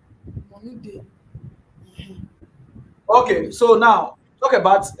like money dey. Okay, so now talk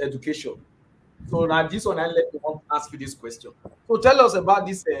about education. So now this one, I let me want to ask you this question. So tell us about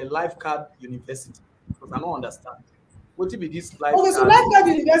this Lifecard University, because I don't understand. What be this Lifecard? Okay, so Lifecard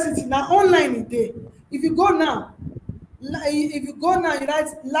University now online e dey. If you go now, you write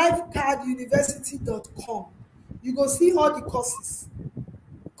lifecarduniversity.com. You go see all the courses.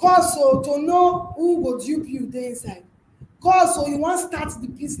 Course so to know who go dupe you dey inside. Course so you want start the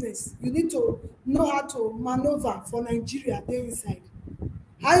business, you need to know how to maneuver for Nigeria dey inside.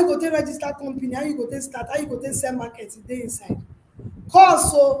 How you go take register company, how you go take start, how you go take sell market dey inside.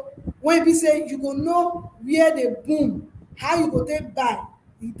 Course so when be say you go know where they boom, how you go take buy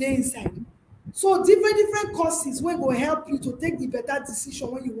dey inside. So different courses wey go help you to take the better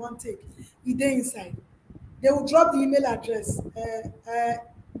decision when you want take dey inside. They will drop the email address.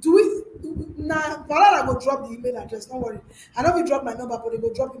 Pararan go drop the email address, don't worry. I know we drop my number, but they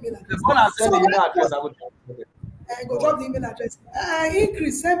go drop email address. Send the email address, I will drop the email address.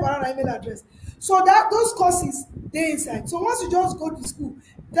 Increase, send Pararan email address. So that those courses they inside. So once you just go to school,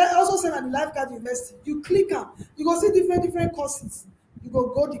 they also send at the Lifecard University. You click on, you go see different courses. You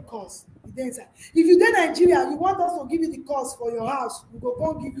go the course. They inside. If you dey Nigeria, you want us to give you the course for your house, we go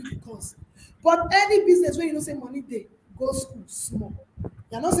come give you the course. But any business where you know say money dey, go school small.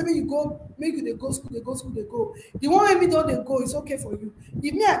 You're not saying you go, make you they go school. The one when me don't they go, it's okay for you.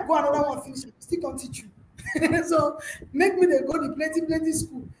 If me I go another one finish, I still can't teach you. So make me they go the plenty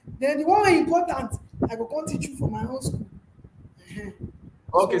school. Then the one important, I go can't teach you for my own school.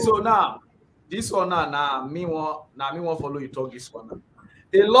 Okay, so now this one now me want follow you talk this one now.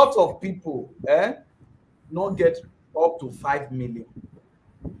 A lot of people not get up to 5 million,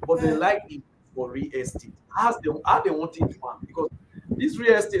 but they like it for real estate. How they want it one? Because this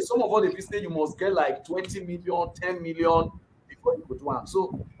real estate, some of all the business you must get like 20 million, 10 million before you could one.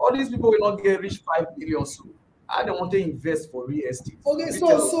 So all these people will not get rich 5 million. So how they want to invest for real estate? Okay,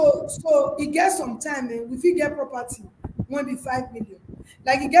 so it gets some time, we fit get property when be 5 million.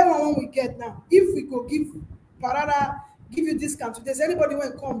 Like you get one we get now. If we go give Pararan, give you discount. If there's anybody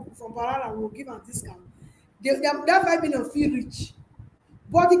when come from Pararan, we'll give a discount. That 5 million feel rich.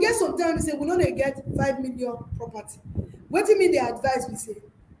 But it gets some time we say we don't get 5 million property. What do you mean the advice we say?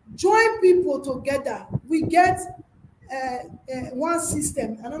 Join people together. We get one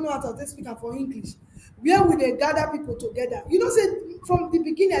system. I don't know how to speak for English. Where we they gather people together. You know, say from the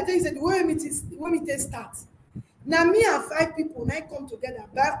beginning, I tell you, say the way we start. Now me and 5 people now come together,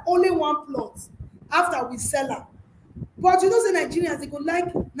 buy only one plot after we sell them. But you know, say Nigerians, they go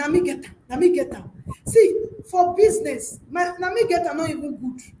like, na me get them. See, for business, na me get them not even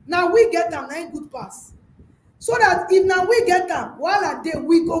good. Now we get them, na good pass. So that if now we get them, while a day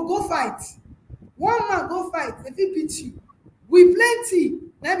we go fight. One man go fight, if he beat you. We plenty.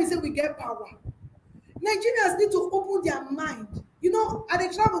 Now we say we get power. Nigerians need to open their mind. You know, and they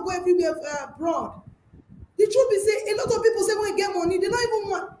travel go everywhere abroad. The truth is, say a lot of people say when they get money, they don't even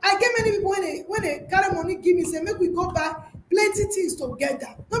want. I get many people when they carry money, give me say make we go buy plenty things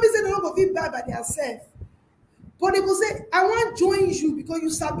together. Nobody say they don't go fit buy by themselves. But they go say, I want to join you because you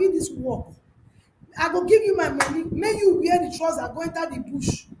sabi this work. I go give you my money. May you wear the trouser, go enter the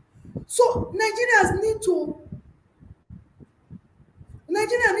bush. So Nigerians need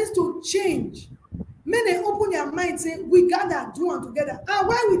to change. May they open their mind, say we gather, do one together. And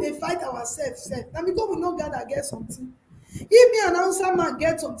why will they fight ourselves? And because we no gather get something. If me and announcer man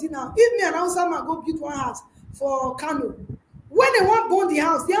get something now, if me and announcer man go build one house for Kano, when they want burn the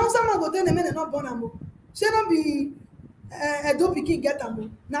house, the announcer man go tell them they not burn them. Say not be Edo Pikin get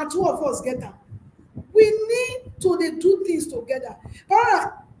them. Now 2 of us get them. We need to they do things together.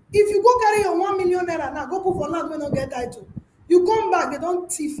 But if you go carry your 1 million naira now, go put for land when not get title. You come back, they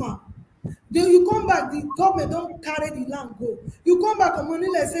don't thief am. You come back, the government don't carry the land go. You come back, money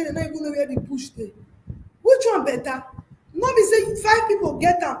let's say they don't even know where the bush dey. Which one better? Not be say 5 people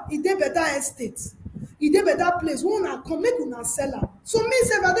get them, it dey better estates, it dey better place. One come make una sell am. So me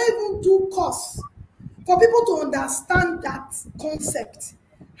say I don't even do course for people to understand that concept.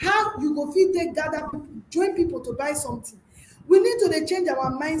 How you go fit take gather people, join people to buy something. we need to dey change our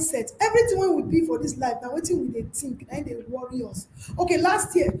mindset. Everything wey we be for this life na wetin we dey think na dey worry us. Okay,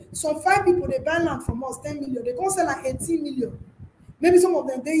 last year some 5 people dey buy land from us 10 million, they come sell am 18 million. Maybe some of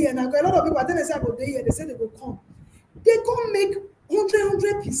them dey here now. A lot of people, I tell them say I go dey here, they say they go come. They come make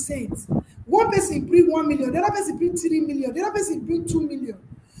 100%. One person bring 1 million, the other person bring 3 million, the other person bring 2 million.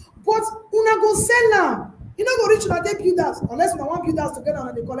 But una go sell am. You no go reach una take build house unless una wan build house together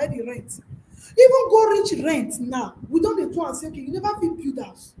and dey collect the rent. Even go reach rent now, we don dey do am say, okay, you never fit build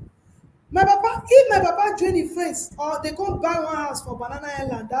house. My papa, if my papa join him friends or they come buy one house for Banana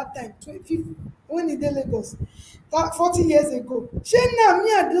Island that time, when he dey Lagos, 40 years ago, shey now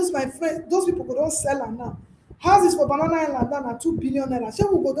me and those my friends, those people go don sell am now. Houses for Banana Island now na 2 billion naira. Shey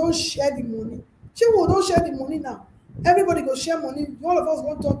we go don share the money? Shey we go don share the money now? Everybody go share money. All of us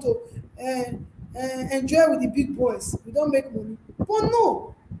wan turn to enjoy with the big boys. We don't make money. But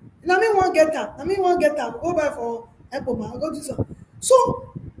no. Na me wan get am. Na me wan get am. Go buy for Epoma. Go do so.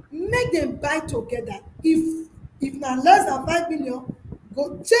 So make them buy together. If na less than 5 million,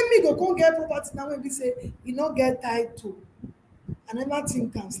 go tell me go come get property now when we say you no get title. I never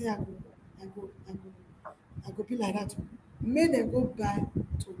think am say I go be like that. Make them go buy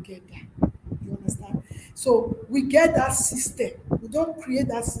together. You understand? So we get that system. We don't create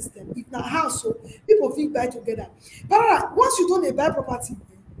that system. If na house, so people fit buy together. But once you don't buy property,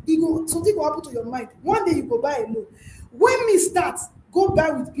 something will happen to your mind. One day you go buy alone. When me start, go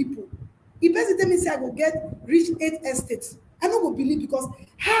buy with people. If person tell me say I go get reach 8 estates, I no go believe because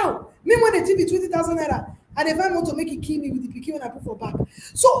how? Me when they give me 20,000 naira, and they find to make it kill me with the pikin when I put for back.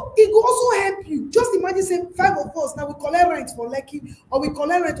 So it will also help you. Just imagine say 5 of us now we collect rent for Lekki or we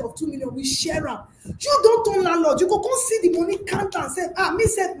collect rent of 2 million, we share them. You don't turn landlord. You go come see the money count and say, me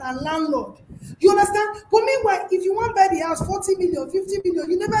said na landlord. You understand? But meanwhile, if you want to buy the house 40 million, 50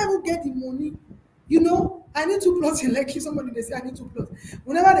 million, you never even get the money. You know, I need 2 plots in Lekki. Somebody they say I need 2 plots.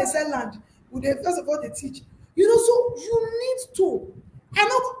 Whenever they sell land, they first of all they teach. You know, so you need to. I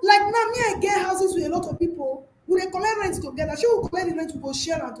know, like now, me I get houses with a lot of people. We dey collect rent together. She will collect the rent, we go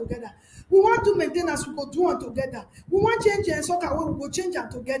share am together. We want to maintain as we go do am together. We want change and soccer we go change am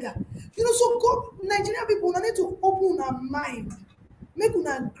together. You know, so go Nigerian people, we need to open our mind, make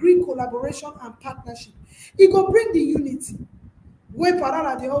una agree collaboration and partnership. It go bring the unity. Where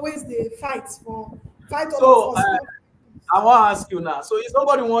Pararan they always they fight all so, of us. I want to ask you now. So if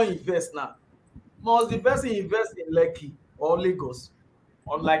somebody want to invest now, must the person invest in Lekki or Lagos?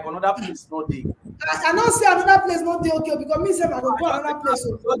 Unlike another place, not there. I don't say another place not there, okay, because me say I go another place.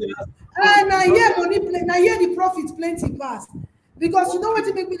 And I hear money play, I hear the profit plenty pass. Because you know what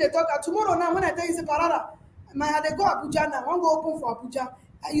it make me they talk tomorrow now when I tell you say Pararan, they go Abuja now, I want go open for Abuja.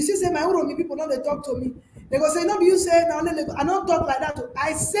 You see, say my own people don't they talk to me. They go say, no, you say now I don't talk like that.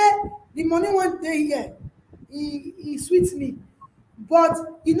 I say the money one day here, he sweets me. But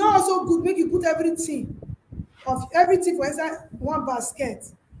you know also good, make you put everything for inside one basket.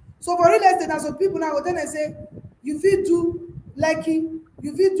 So for real estate, and some people now go then and say, you fit do Lekki,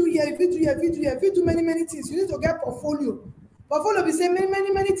 you fit do here, you fit do here, you fit do many things. You need to get portfolio. Portfolio be say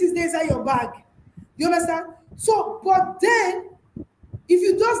many things there inside your bag. You understand? So, but then if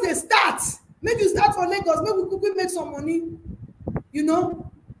you just dey start, make you start for Lagos, make we quickly make some money. You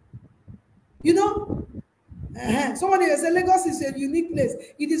know. Somebody will say Lagos is a unique place.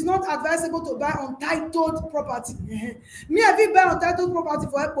 It is not advisable to buy untitled property. Me, I fit buy untitled property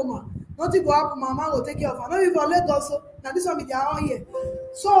for Epoma. Nothing go happen, my man will take care of it. Not even for Lagos. Now this one be their own here.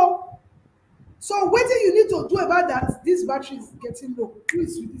 So what do you need to do about that? This battery is getting low. Who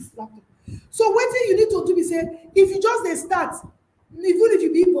is with this laptop? So what do you need to do is say, if you just dey start, even if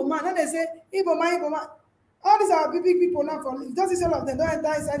you be Ipoma, then they say Ipoma. All these are big people now for just all of them don't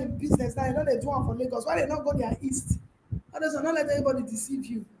enter inside the business now. They don't do one for Lagos. Why they not go their east? Others are not let anybody deceive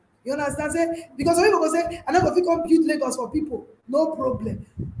you. You understand? Say because some people go say, I never come build Lagos for people. No problem.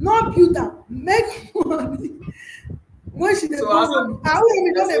 Not build them. Make money. When she so who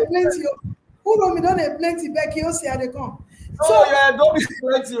me don't have plenty. Who me don't have plenty back here? See how they come. So yeah, don't be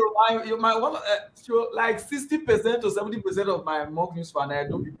plenty. You might want to like 60% to 70% of my mortgage fund. I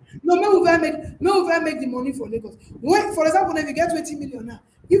don't. No, me make the money for Lagos. When, for example, if you get 20 million now,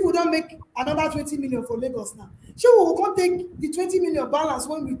 if we don't make another 20 million for Lagos now, sure we will come take the 20 million balance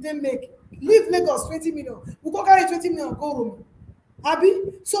when we then make leave Lagos 20 million. We go carry 20 million go Rome.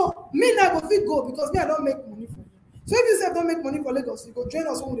 Abi, so me now go fit go because me I don't make money for you. So if you say don't make money for Lagos, you go join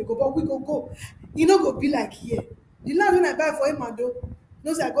us when we go, but we go. You know go be like here. The land when I buy for Emando,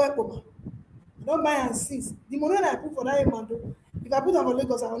 knows I go Epoma. I don't buy and since. The money I put for that Emando, if I put on for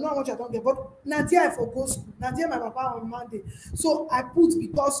Lagos, I don't know how much I don't get. But Nadia I for go school. Nadia my papa on Monday. So I put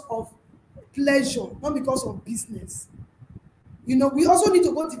because of pleasure, not because of business. You know, we also need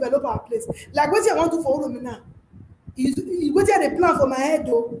to go develop our place. Like what I want to follow me now. What are the plan for my head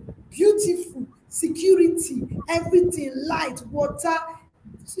though? Beautiful, security, everything, light, water.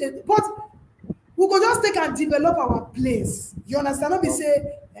 But we go just take and develop our place. You understand? Not be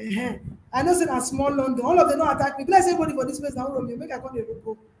say, I know say na small London. All of them don't attack me. Let's say everybody for this place now roam me. Make I come dey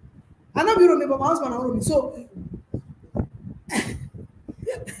go. I know be roam me, but my husband na roam me. So they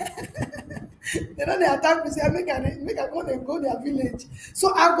know they attack me. Say make I come and go their village.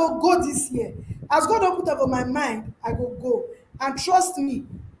 So I go this year. As God don put up on my mind, I go. And trust me,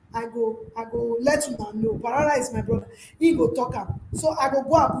 I go let you know. Pararan is my brother. He go talk am. So I go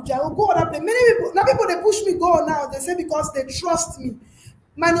Abuja. I go go other place. Many people now they push me go now. They say because they trust me.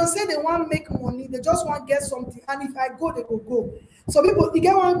 Minus say they want make money. They just want get something. And if I go, they go. So people, you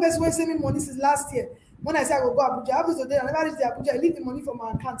get one person who send me money since last year. When I say I go Abuja, after today I never reach the Abuja. I leave the money for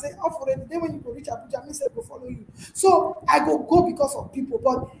my account. Say off for the day when you go reach Abuja, me say go follow you. So I go because of people.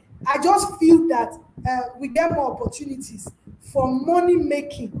 But I just feel that we get more opportunities for money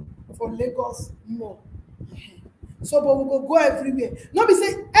making for Lagos more. So, but we go everywhere. Not be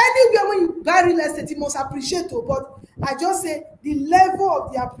say anywhere when you buy real estate, you must appreciate it. But I just say the level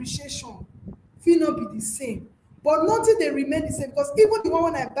of the appreciation will not be the same. But nothing they remain the same because even the one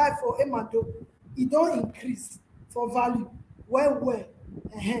when I buy for Emado, it don't increase for value. Well.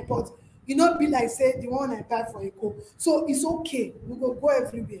 But it not be like say the one I buy for Eco. So it's okay. We go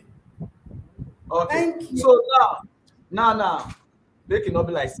everywhere. Okay. Thank you. So now, make it not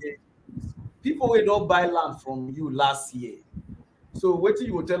be like say people will not buy land from you last year. So what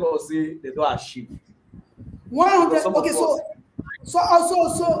you will tell us say they don't achieve 100. Okay, so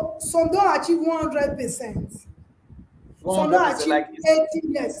some don't achieve 100%. Some don't achieve like 80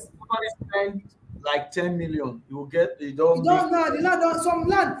 years. Somebody spend like 10 million, you will get You don't know the land don't some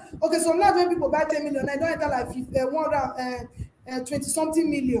land. Okay, some land when people buy 10 million, I don't enter like 20 something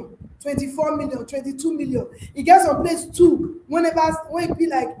million, 24 million, 22 million. It gets some place too when it be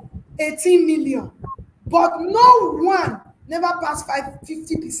like 18 million. But no one never pass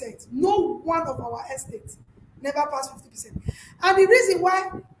 50%. No one of our estates never pass 50%. And the reason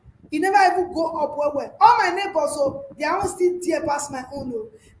why it never even go up well. All my neighbors, so they are still dear past my own. No.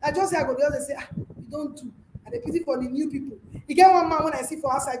 I just say I go there and say, you don't do. And they pity for the new people. You get one man when I see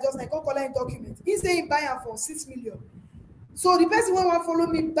for outside, just like go collect document. He say he buy am for 6 million. So the person who want follow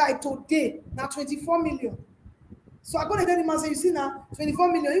me by today now 24 million. So I go to tell the man say, you see now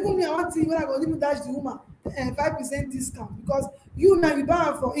 24 million. Even me, I want to see when I go even dash the woman 5% discount because you now you buy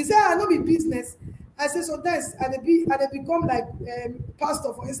am for. He say I know be business. I say so that's I become like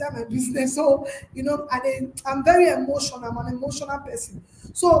pastor for inside my business. So you know, I'm very emotional. I'm an emotional person.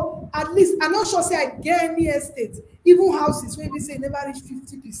 So at least I'm not sure say I get any estate, even houses when we say never reach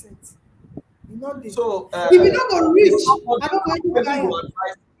 50%. So if you don't go reach, I don't go advise.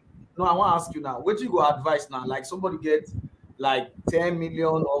 No, I want to ask you now. What you go advise now? Like somebody gets like 10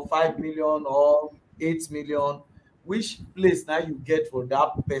 million or 5 million or 8 million. Which place now you get for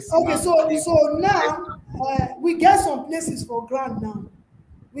that person? Okay, so now we get some places for ground now.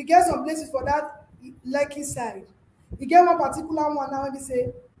 We get some places for that Lekki side. We get one particular one now. We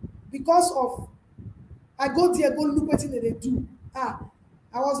say because of I go there, go look what they do. I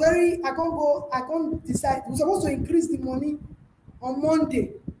can't decide. We're supposed to increase the money on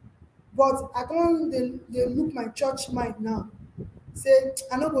Monday, but I can't. They look my church mind now. Say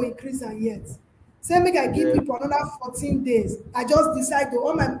I not going to increase that yet. Say make I give people another 14 days. I just decide to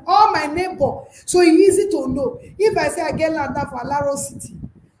all my neighbor. So it's easy to know. If I say I get land for Alaro City,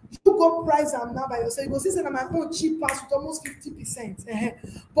 you go price them now by yourself. You go see say my own cheap pass with almost 50%.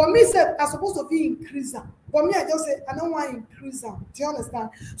 But me said I supposed to be increase them. But me I just say I don't want to increase them. Do you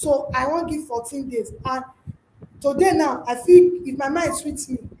understand? So I want to give 14 days. And today now I feel if my mind sweets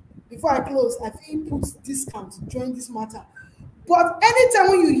me before I close, I feel put discount during this matter. But anytime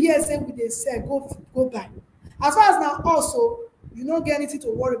when you hear say we dey sell, go buy. As far as now also, you don't get anything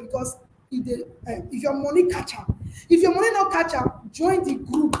to worry because if your money catch up, if your money not catch up, join the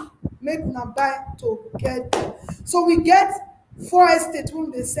group, make una buy to get. So we get 4 estates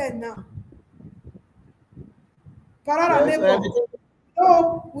when they sell now. Pararan neighbor.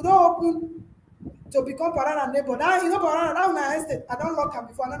 No, we don't open to become Pararan neighbor. Now you know Pararan now na estate. I don't lock am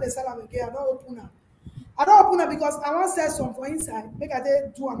before. I know they sell am again. I don't open am. I don't open it because I want to sell some for inside. Make I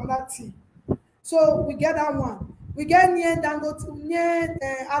do another thing. So we get that one. We get near Dangote, near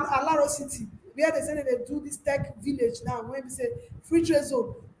Alaro City, where they say they do this tech village now. When we say free trade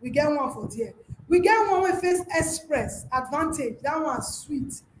zone, we get one for there. We get one with face express advantage. That one's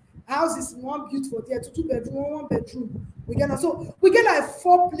sweet. House is one beautiful there, 2 bedroom, 1 bedroom. We get that. So we get like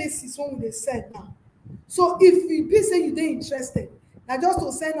 4 places when they sell now. So if you be say you dey interested, na just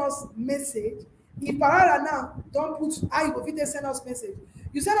to send us message. If Pararan now don put how you go fit send us message,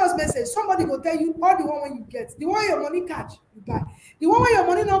 you send us message, somebody go tell you all the one wey you get, the one your money catch you buy, the one wey your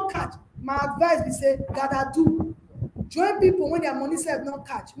money no catch. My advice be say gather do, join people when their money sef no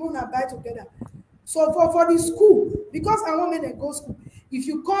catch, make una buy together. So for the school, because I want make dem go school, if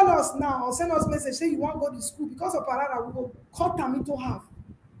you call us now or send us message say you wan go to school, because of Pararan we go cut am into half.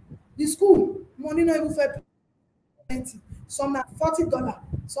 The school money no even fair plenty. Some na $40,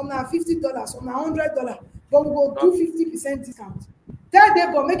 some na $50, some na $100, but we go do 50% discount. Tell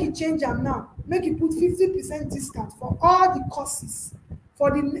them, but make it change am now. Make it put 50% discount for all the courses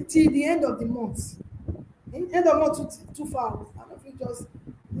for the till the end of the month. End of month too far. I don't think just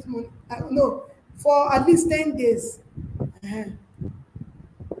this money. I don't know, for at least 10 days.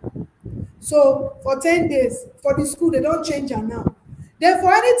 So for 10 days for the school, they don't change am now. Then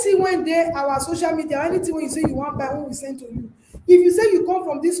for anything when they our social media, anything when you say you want buy, when we send to you, if you say you come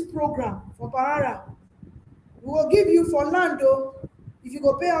from this program for Pararan, we will give you for land though. If you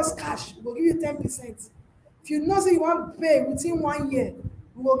go pay us cash, we will give you 10%. If you know say you want pay within 1 year,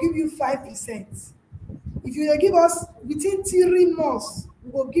 we will give you 5%. If you give us within 3 months,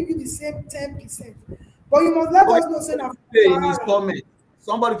 we will give you the same 10%. But you must let us know say na pay in installment.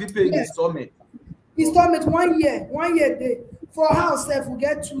 Somebody fit pay in installment. Installment 1 year, 1 year day. For house sef we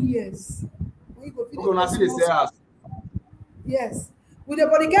get 2 years. When you go fit Okay, na still dey sell house. Yes. With the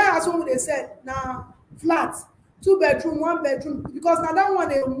body get house when they said na flat, 2 bedroom, 1 bedroom, because na that one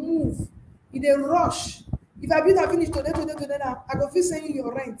they move, they rush. If I build and finish today now, I go fit send you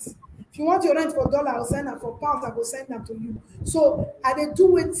your rent. If you want your rent for dollar, I'll send them. For pounds, I go send them to you. So I dey do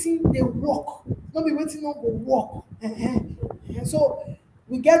wetin dey work, not be wetin no go work. So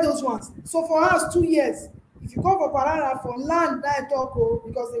we get those ones. So for us 2 years. If you come for Pararan for land, that I talk,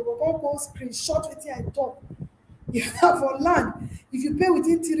 because they will go screenshot wetin I talk. If for land, if you pay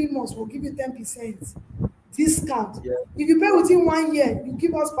within 3 months, we'll give you 10% discount. Yeah. If you pay within 1 year, you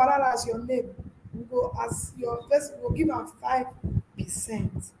give us Pararan as your name. We go as your person, we'll give them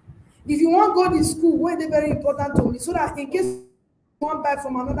 5%. If you want to go to school, where they very important to me, so that in case you want buy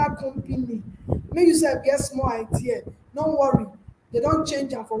from another company, make yourself get small idea. Don't worry, they don't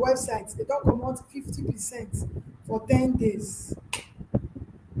change them for websites. They don't come out 50% for 10 days.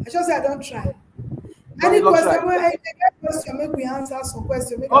 I just say I don't try. Any question? When I get question, make we answer some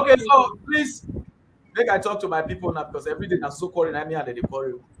question. Okay, so please make I talk to my people now, because every day I'm so calling me and they call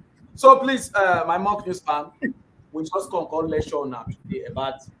you. So please, my mock news fan, we just come call lecture now today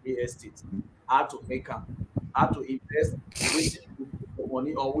about real estate, how to make them, how to invest, which you put your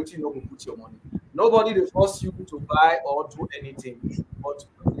money or which you know will put your money. Nobody will force you to buy or do anything. But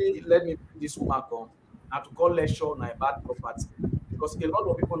today, let me bring this woman come and to call lecture on about property. Because a lot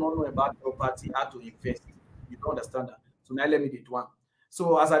of people don't know about property, how to invest. You don't understand that. So now let me do one.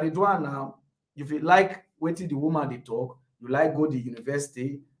 So as I did one now, if you like waiting the woman they talk, you like go to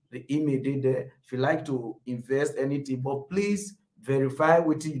university, the email they there. If you like to invest anything, but please verify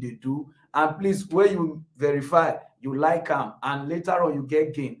what you they do, and please when you verify, you like them, and later on you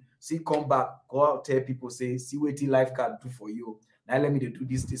get gain. See, come back, go out, tell people, say, see what life can do for you. Now let me do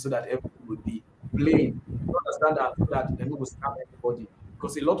this thing so that everything will be plain. You understand that, so that they don't scam anybody.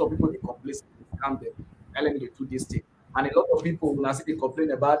 Because a lot of people they complain, they scam them. Now let me do this thing. And a lot of people when I see they complain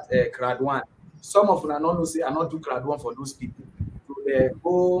about grad one. Some of them not know say I not do grad one for those people. So they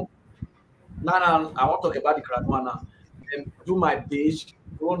go now. I want to talk about the grad one now. Then do my page,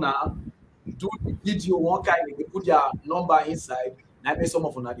 go now, do the video one kind, they put their number inside. Now make some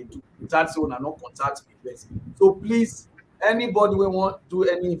of them they do. That's so not contact me. So please, anybody who want to do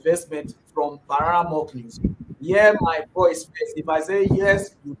any investment from Pararan News, hear my voice first. If I say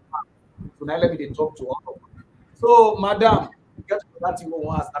yes, you can. So now let me talk to all of them. So, madam, get to that thing you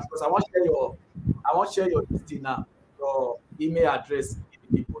want to ask, because I want to share your listing now, your email address in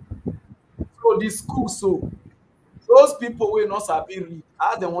the people. So the school, so those people will not sabi read,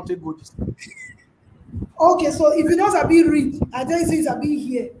 how they want to go to school. Okay, so if you don't sabi read, I tell you say you sabi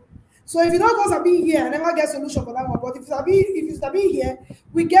here. So if you don't go sabi here, I never get solution for that one. But if you sabi here,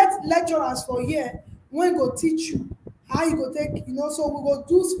 we get lecturers for here when go teach you how you go take, so we go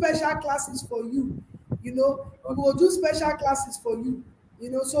do special classes for you. We will do special classes for you.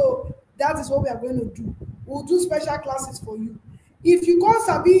 So that is what we are going to do. We'll do special classes for you. If you go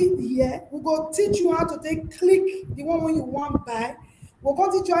sabi here, we go teach you how to click the one when you want buy. We'll go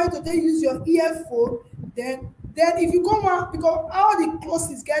teach you how to use your earphone. Then if you come out, because all the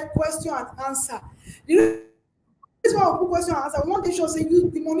courses get question and answer. The reason why we put question and answer, we want to show say you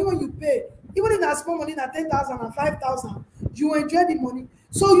the money when you pay, even if that's small money, na 10,000 and 5,000, you enjoy the money.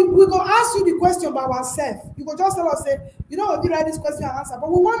 So we go ask you the question by ourselves. You go just tell us, say, you know what, you write this question and answer, but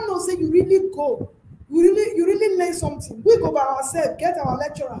we want to know, say, you really go, you really learn something. We go by ourselves, get our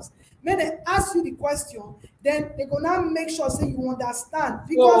lecturers, may they ask you the question, then they go now make sure, say, you understand,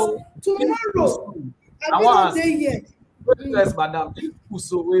 because tomorrow I will day here. Yes, madam.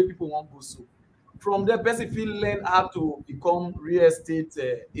 So where people want go so. From there, person feel learn how to become real estate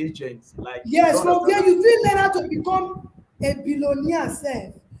agents. Like yes, from there you feel learn how to become a billionaire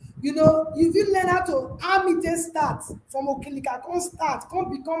self. You know, you feel learn how me just start from Okilika, come start, come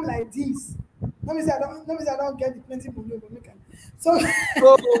become like this. Let me say I don't get the plenty money, but make so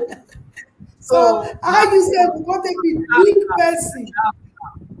so how you say we go take the big person.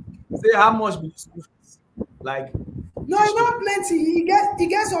 Say how much be the school fees? Like no, it's not plenty. He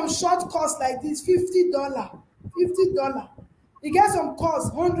get some short course like this, $50. He get some course,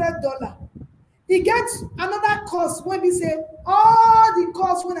 $100. He gets another course when we say all the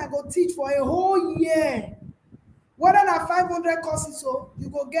course when I go teach for a whole year. Whether na 500 courses, so you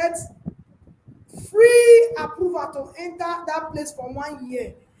go get free approval to enter that place for 1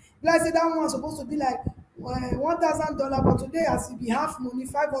 year. Like say that one supposed to be like $1,000, but today as it be half money,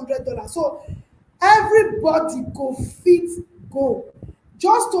 $500. So everybody go fit go.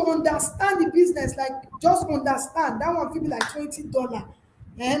 Just to understand the business, like just understand that one fit be like $20.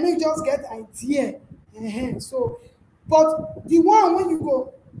 And you just get idea. So, but the one when you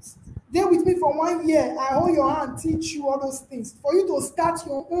go stay with me for 1 year, I hold your hand, teach you all those things for you to start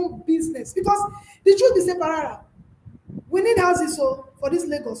your own business. Because the truth is, Pararan, we need houses so for this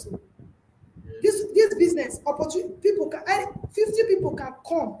Lagos. So. This business opportunity, people can 50 people can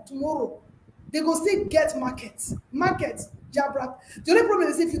come tomorrow. They go still get markets. Jabra. The only problem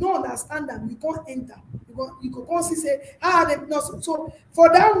is if you don't understand them, you can't enter. You go come see say they no. So for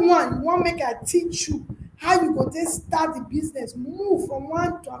that one, you want make I teach you how you go to start the business, move from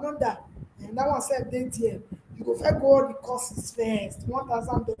one to another, and that one said they there. You go first go all the courses first,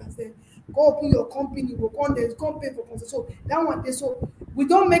 $1,000. Then go open your company, go come there, come pay for consult. So that one there. So we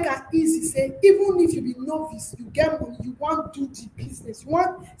don't make it easy. Say even if you be novice, you get money, you want to do the business, you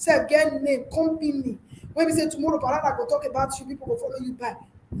want say get name company. When we say tomorrow, Pararan go talk about you, people will follow you back.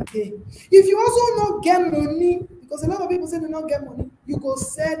 Okay. If you also not get money, because a lot of people say they don't get money, you go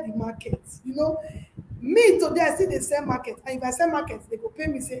sell the market. You know, me today I see they sell market, and if I sell market, they go pay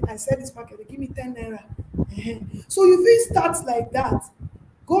me. Say I sell this market, they give me 10 naira. So if you start like that,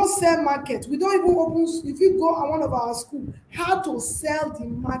 go sell market. We don't even open. If you go on one of our school, how to sell the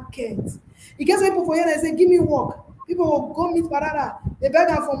market. You get people for here and say, give me work. People will go meet Pararan. They beg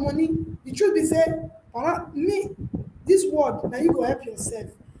them for money. The truth be say, me, this word, now you go help yourself.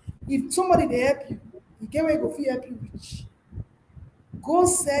 If somebody they help you, you get where you go feel help you rich. Go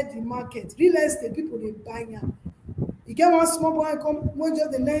sell the market. Real estate people they buy now. You get one small boy come when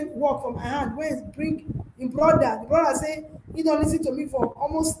just the learn work from my hand. When he bring him brother, the brother say he don't listen to me for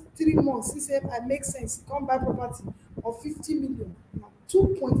almost 3 months. He said I make sense. He come buy property of 50 million,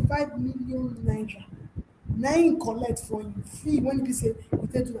 2.5 million naira. Now he collect for you fee when he say he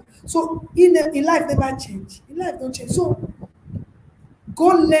take do that. So in life never change. In life don't change. So go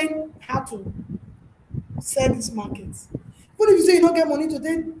learn how to sell this market. Even if you say you don't get money to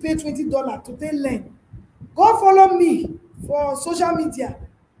pay $20 to take learn, go follow me for social media.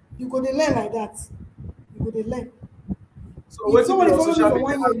 You go dey learn like that. You go dey learn. So if somebody follow me for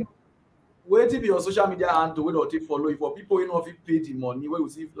 1 year, wetin be your social media handle wey dey follow you for people wey no fit pay the money wey you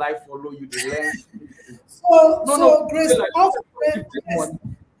see live follow you dey learn.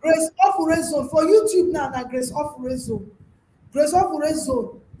 Grace Ofure Zone for YouTube now na Grace Ofure Zone. Grace Ofure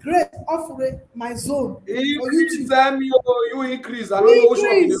Zone. Grace Ofure my zone for YouTube. Tell me you increase. I don't know which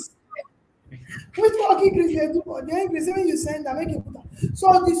one. Which one increase they do? The increase when you send that make it put that.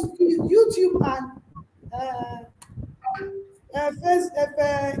 So this YouTube and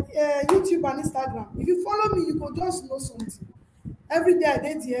YouTube and Instagram. If you follow me, you go just know something. Every day I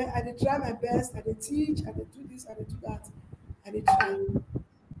did here, I did try my best, I did teach, I did do this, I did do that, I did try.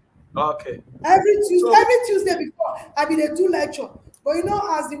 Okay. Every Tuesday before, I be the 2 lecture. But you know,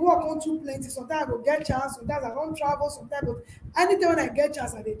 as the work on too plenty, sometimes I go get chance, sometimes I don't travel, sometimes but anytime when I get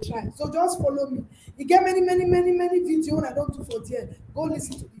chance, I did try. So just follow me. You get many videos when I don't do for there. Go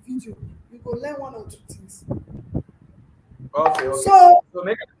listen to the video. You go learn 1 or 2 things. Okay. So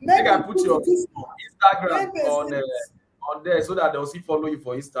make I put your Instagram on there so that they'll see follow you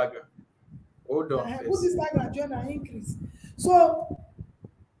for Instagram. Hold on. Put Instagram join and increase. So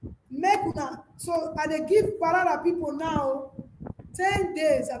make una. So I dey give Pararan people now 10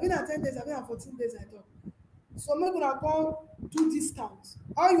 days. I've been at 10 days. I've been at 14 days. I thought. So make una come do discounts.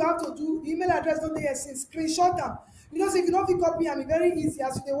 All you have to do, email address don't dey here since, screenshot them. Because if you don't fit copy am, e very easy.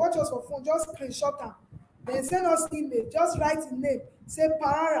 As you dey watch us for phone, just screenshot them. Then send us email. Just write the name. Say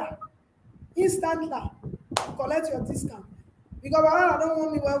Pararan. Instantly, collect your discount. Because Pararan don't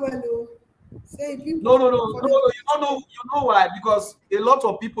want me well. Say people. No. You know why? Because a lot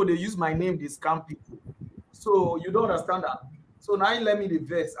of people they use my name, they scam people. So you don't understand that. So now you let me the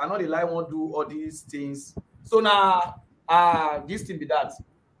verse. I know the lie won't do all these things. So now this thing be that.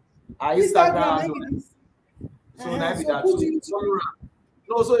 Instagram. So now be that.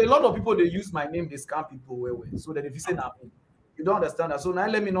 No, so a lot of people they use my name, they scam people well. So that if you say nothing, you don't understand that. So now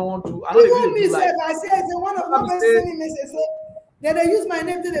let me know want to. I know even me say, I say one of my person send me message say they use my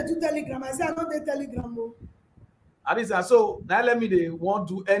name till they do Telegram. I say I don't do Telegram. So now let me they won't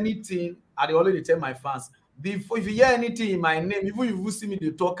do anything. I they already tell my fans. Before if you hear anything in my name, even if you see me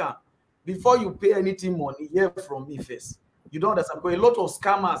the talker, before you pay anything money, hear from me first. You don't understand. Because a lot of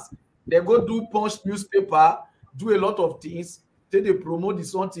scammers, they go do punch newspaper, do a lot of things. They promote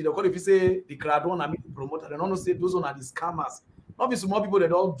this one thing. If you say the crowd one, I mean the promoter, they don't say those one are the scammers. Not be small people that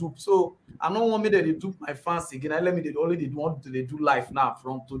don't dupe. So I don't want me that they dupe my fans again. I let me they already want to they do live now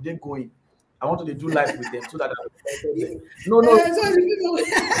from today going. I want to do live with them so that no. So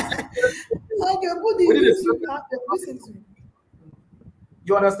okay, put the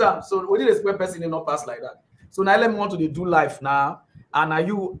you understand? So we did expect person not pass like that. So now let me want to do live now, and now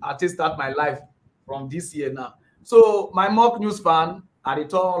you at least start my life from this year now. So my mock news fan, I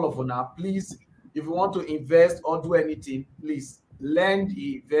tell all of you now, please, if you want to invest or do anything, please learn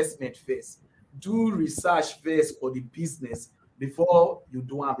the investment first. Do research first for the business before you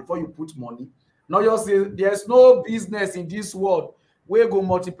do it, before you put money. Now you say there's no business in this world where you go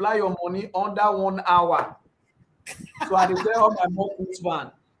multiply your money under 1 hour. So I tell all my mock news fan,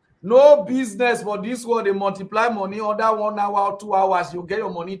 no business for this world they multiply money under 1 hour or 2 hours, you get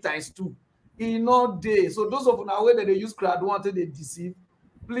your money ×2. In no day. So those of now way that they use crowd wanted they deceive,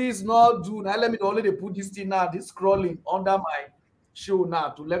 please not do now. Let me only they put this thing now, this scrolling under my show now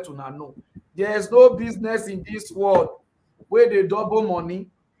to let you know. There's no business in this world where they double money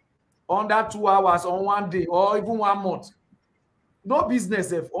under 2 hours on 1 day or even 1 month. No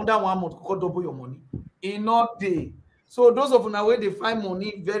business if under 1 month could double your money in no day. So those of now where they find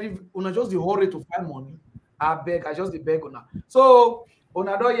money very una just the hurry to find money. I just the beg on. So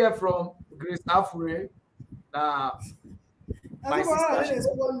una don't hear from Grace Afure. My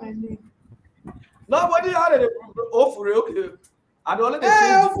sister. My name. Nobody had a Ofure. Okay. I don't let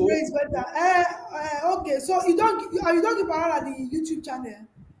Ofure is better. Okay. So you don't give Pararan the YouTube channel.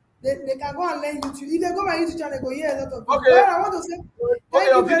 They can go and learn YouTube. If they go my YouTube channel, go hear a lot of. Okay. Pararan, I want to say. Okay,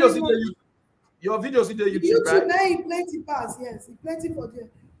 your videos in the YouTube, right? Now plenty pass. Yes, it plenty for there.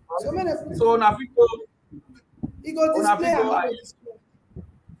 So many. So now people. He go display.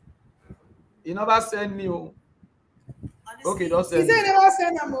 He never send me. Okay, don't send me. He said he never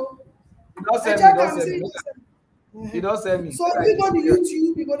send him. He don't send me. So if you go to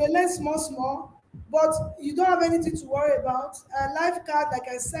YouTube, you go to learn small, but you don't have anything to worry about. Lifecard, like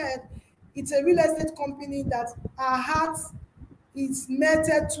I said, it's a real estate company that our heart is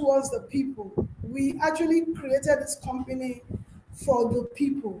meted towards the people. We actually created this company for the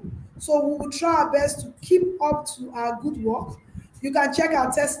people. So we will try our best to keep up to our good work. You can check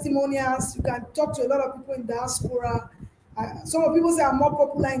our testimonials. You can talk to a lot of people in diaspora. Some of people say I'm more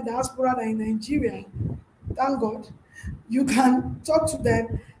popular in diaspora than in Nigeria. Thank God. You can talk to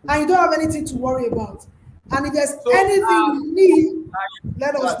them and you don't have anything to worry about. And if there's anything you need,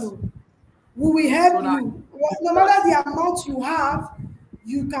 let us know. We will help you. No matter the amount you have,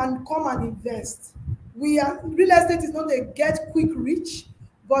 you can come and invest. Real estate is not a get quick rich,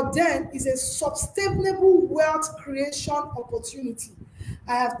 but then it's a sustainable wealth creation opportunity.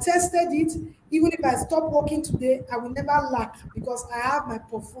 I have tested it. Even if I stop working today, I will never lack because I have my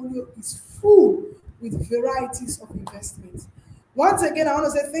portfolio is full with varieties of investments. Once again, I want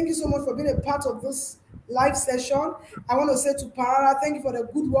to say thank you so much for being a part of this live session. I want to say to Pararan, thank you for the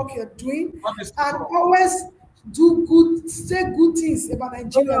good work you're doing. And always say good things about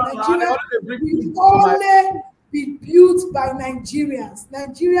Nigeria. Nigeria will only be built by Nigerians.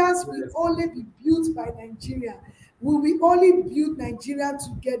 Nigerians will only be built by Nigeria. We will only build Nigeria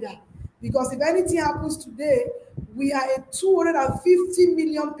together. Because if anything happens today, we are a 250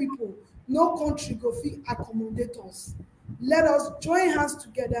 million people. No country go fit accommodate us. Let us join hands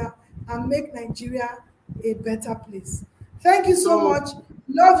together and make Nigeria a better place. Thank you so much.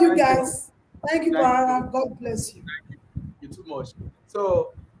 Love you guys. Thank you, Pararan. God bless you. You too much.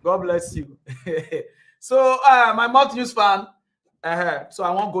 So God bless you. So my mock news fan. So I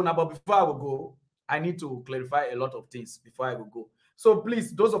won't go now, but before I will go, I need to clarify a lot of things before I will go. So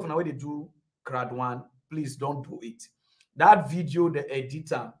please, those of you where they do crowd one, please don't do it. That video, the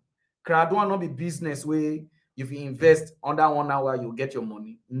editor, crowd one not be business where if you invest under 1 hour, you'll get your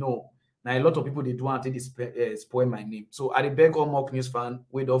money. No. Now a lot of people they do until they spoil my name. So I beg all Mock News fan,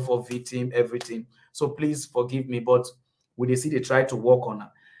 wait off for victim, everything. So please forgive me, but we they see they try to work on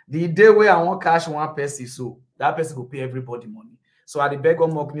her. The day where I want cash one person, so that person will pay everybody money. So I beg all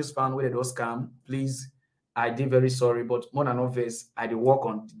Mock News fan where they don't scam, please. I did very sorry, but more than obvious, I did work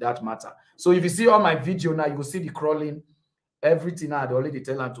on that matter. So if you see all my video now, you will see the crawling, everything I already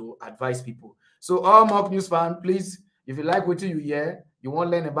tell her to advise people. So all Mock News fan, please, if you like what you hear, you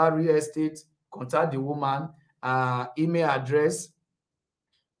want to learn about real estate, contact the woman, email address.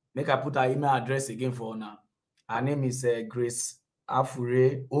 Make I put her email address again for now. Her name is Grace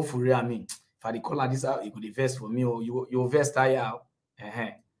Ofure. I mean, if I call her this out, you could invest for me or you invest here.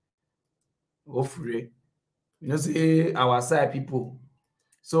 Ofure. You know, say our side people.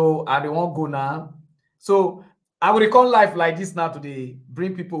 So I don't want go now. So I will recall life like this now today.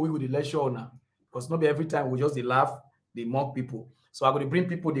 Bring people we will lecture now. Because not be every time we just laugh, they mock people. So I'm going to bring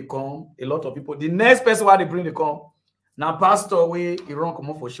people, they come, a lot of people. The next person why they bring, they come. Now, pastor, he run come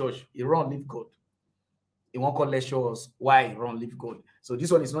up for church. He run leave God. He won't call lectures why he run leave God. So this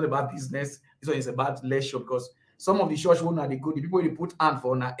one is not about business. This one is about lecture because some of the church when they go, the people they put hand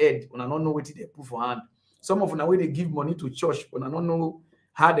for on their head, when I don't know what they put for hand. Some of them way they give money to church, when I don't know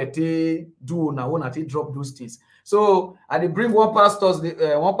how they do now when they drop those things. So I they bring one pastor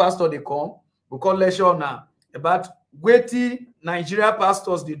they come, we call lecture now about weighty Nigeria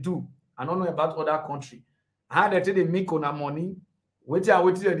pastors they do. I don't know about other country. How they make on their money, what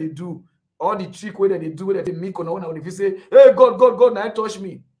they do, all the trick where they do, where they make on when if you say, hey, God, now touch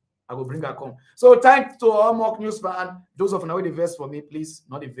me, I will bring her come. So thanks to all Mock News fan, those of you know the verse for me, please,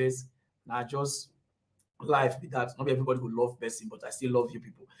 not the verse. Now just life be that. Not everybody will love person, but I still love you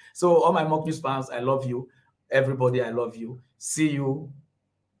people. So all my Mock News fans, I love you. Everybody, I love you. See you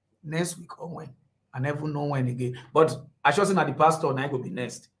next week or when. I never know when again. But I should say that the pastor now will be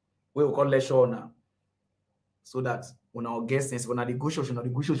next. We will call lecture now. So that when our guests, when the good church,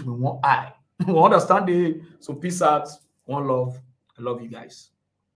 we want I. We understand it. So peace out. One love. I love you guys.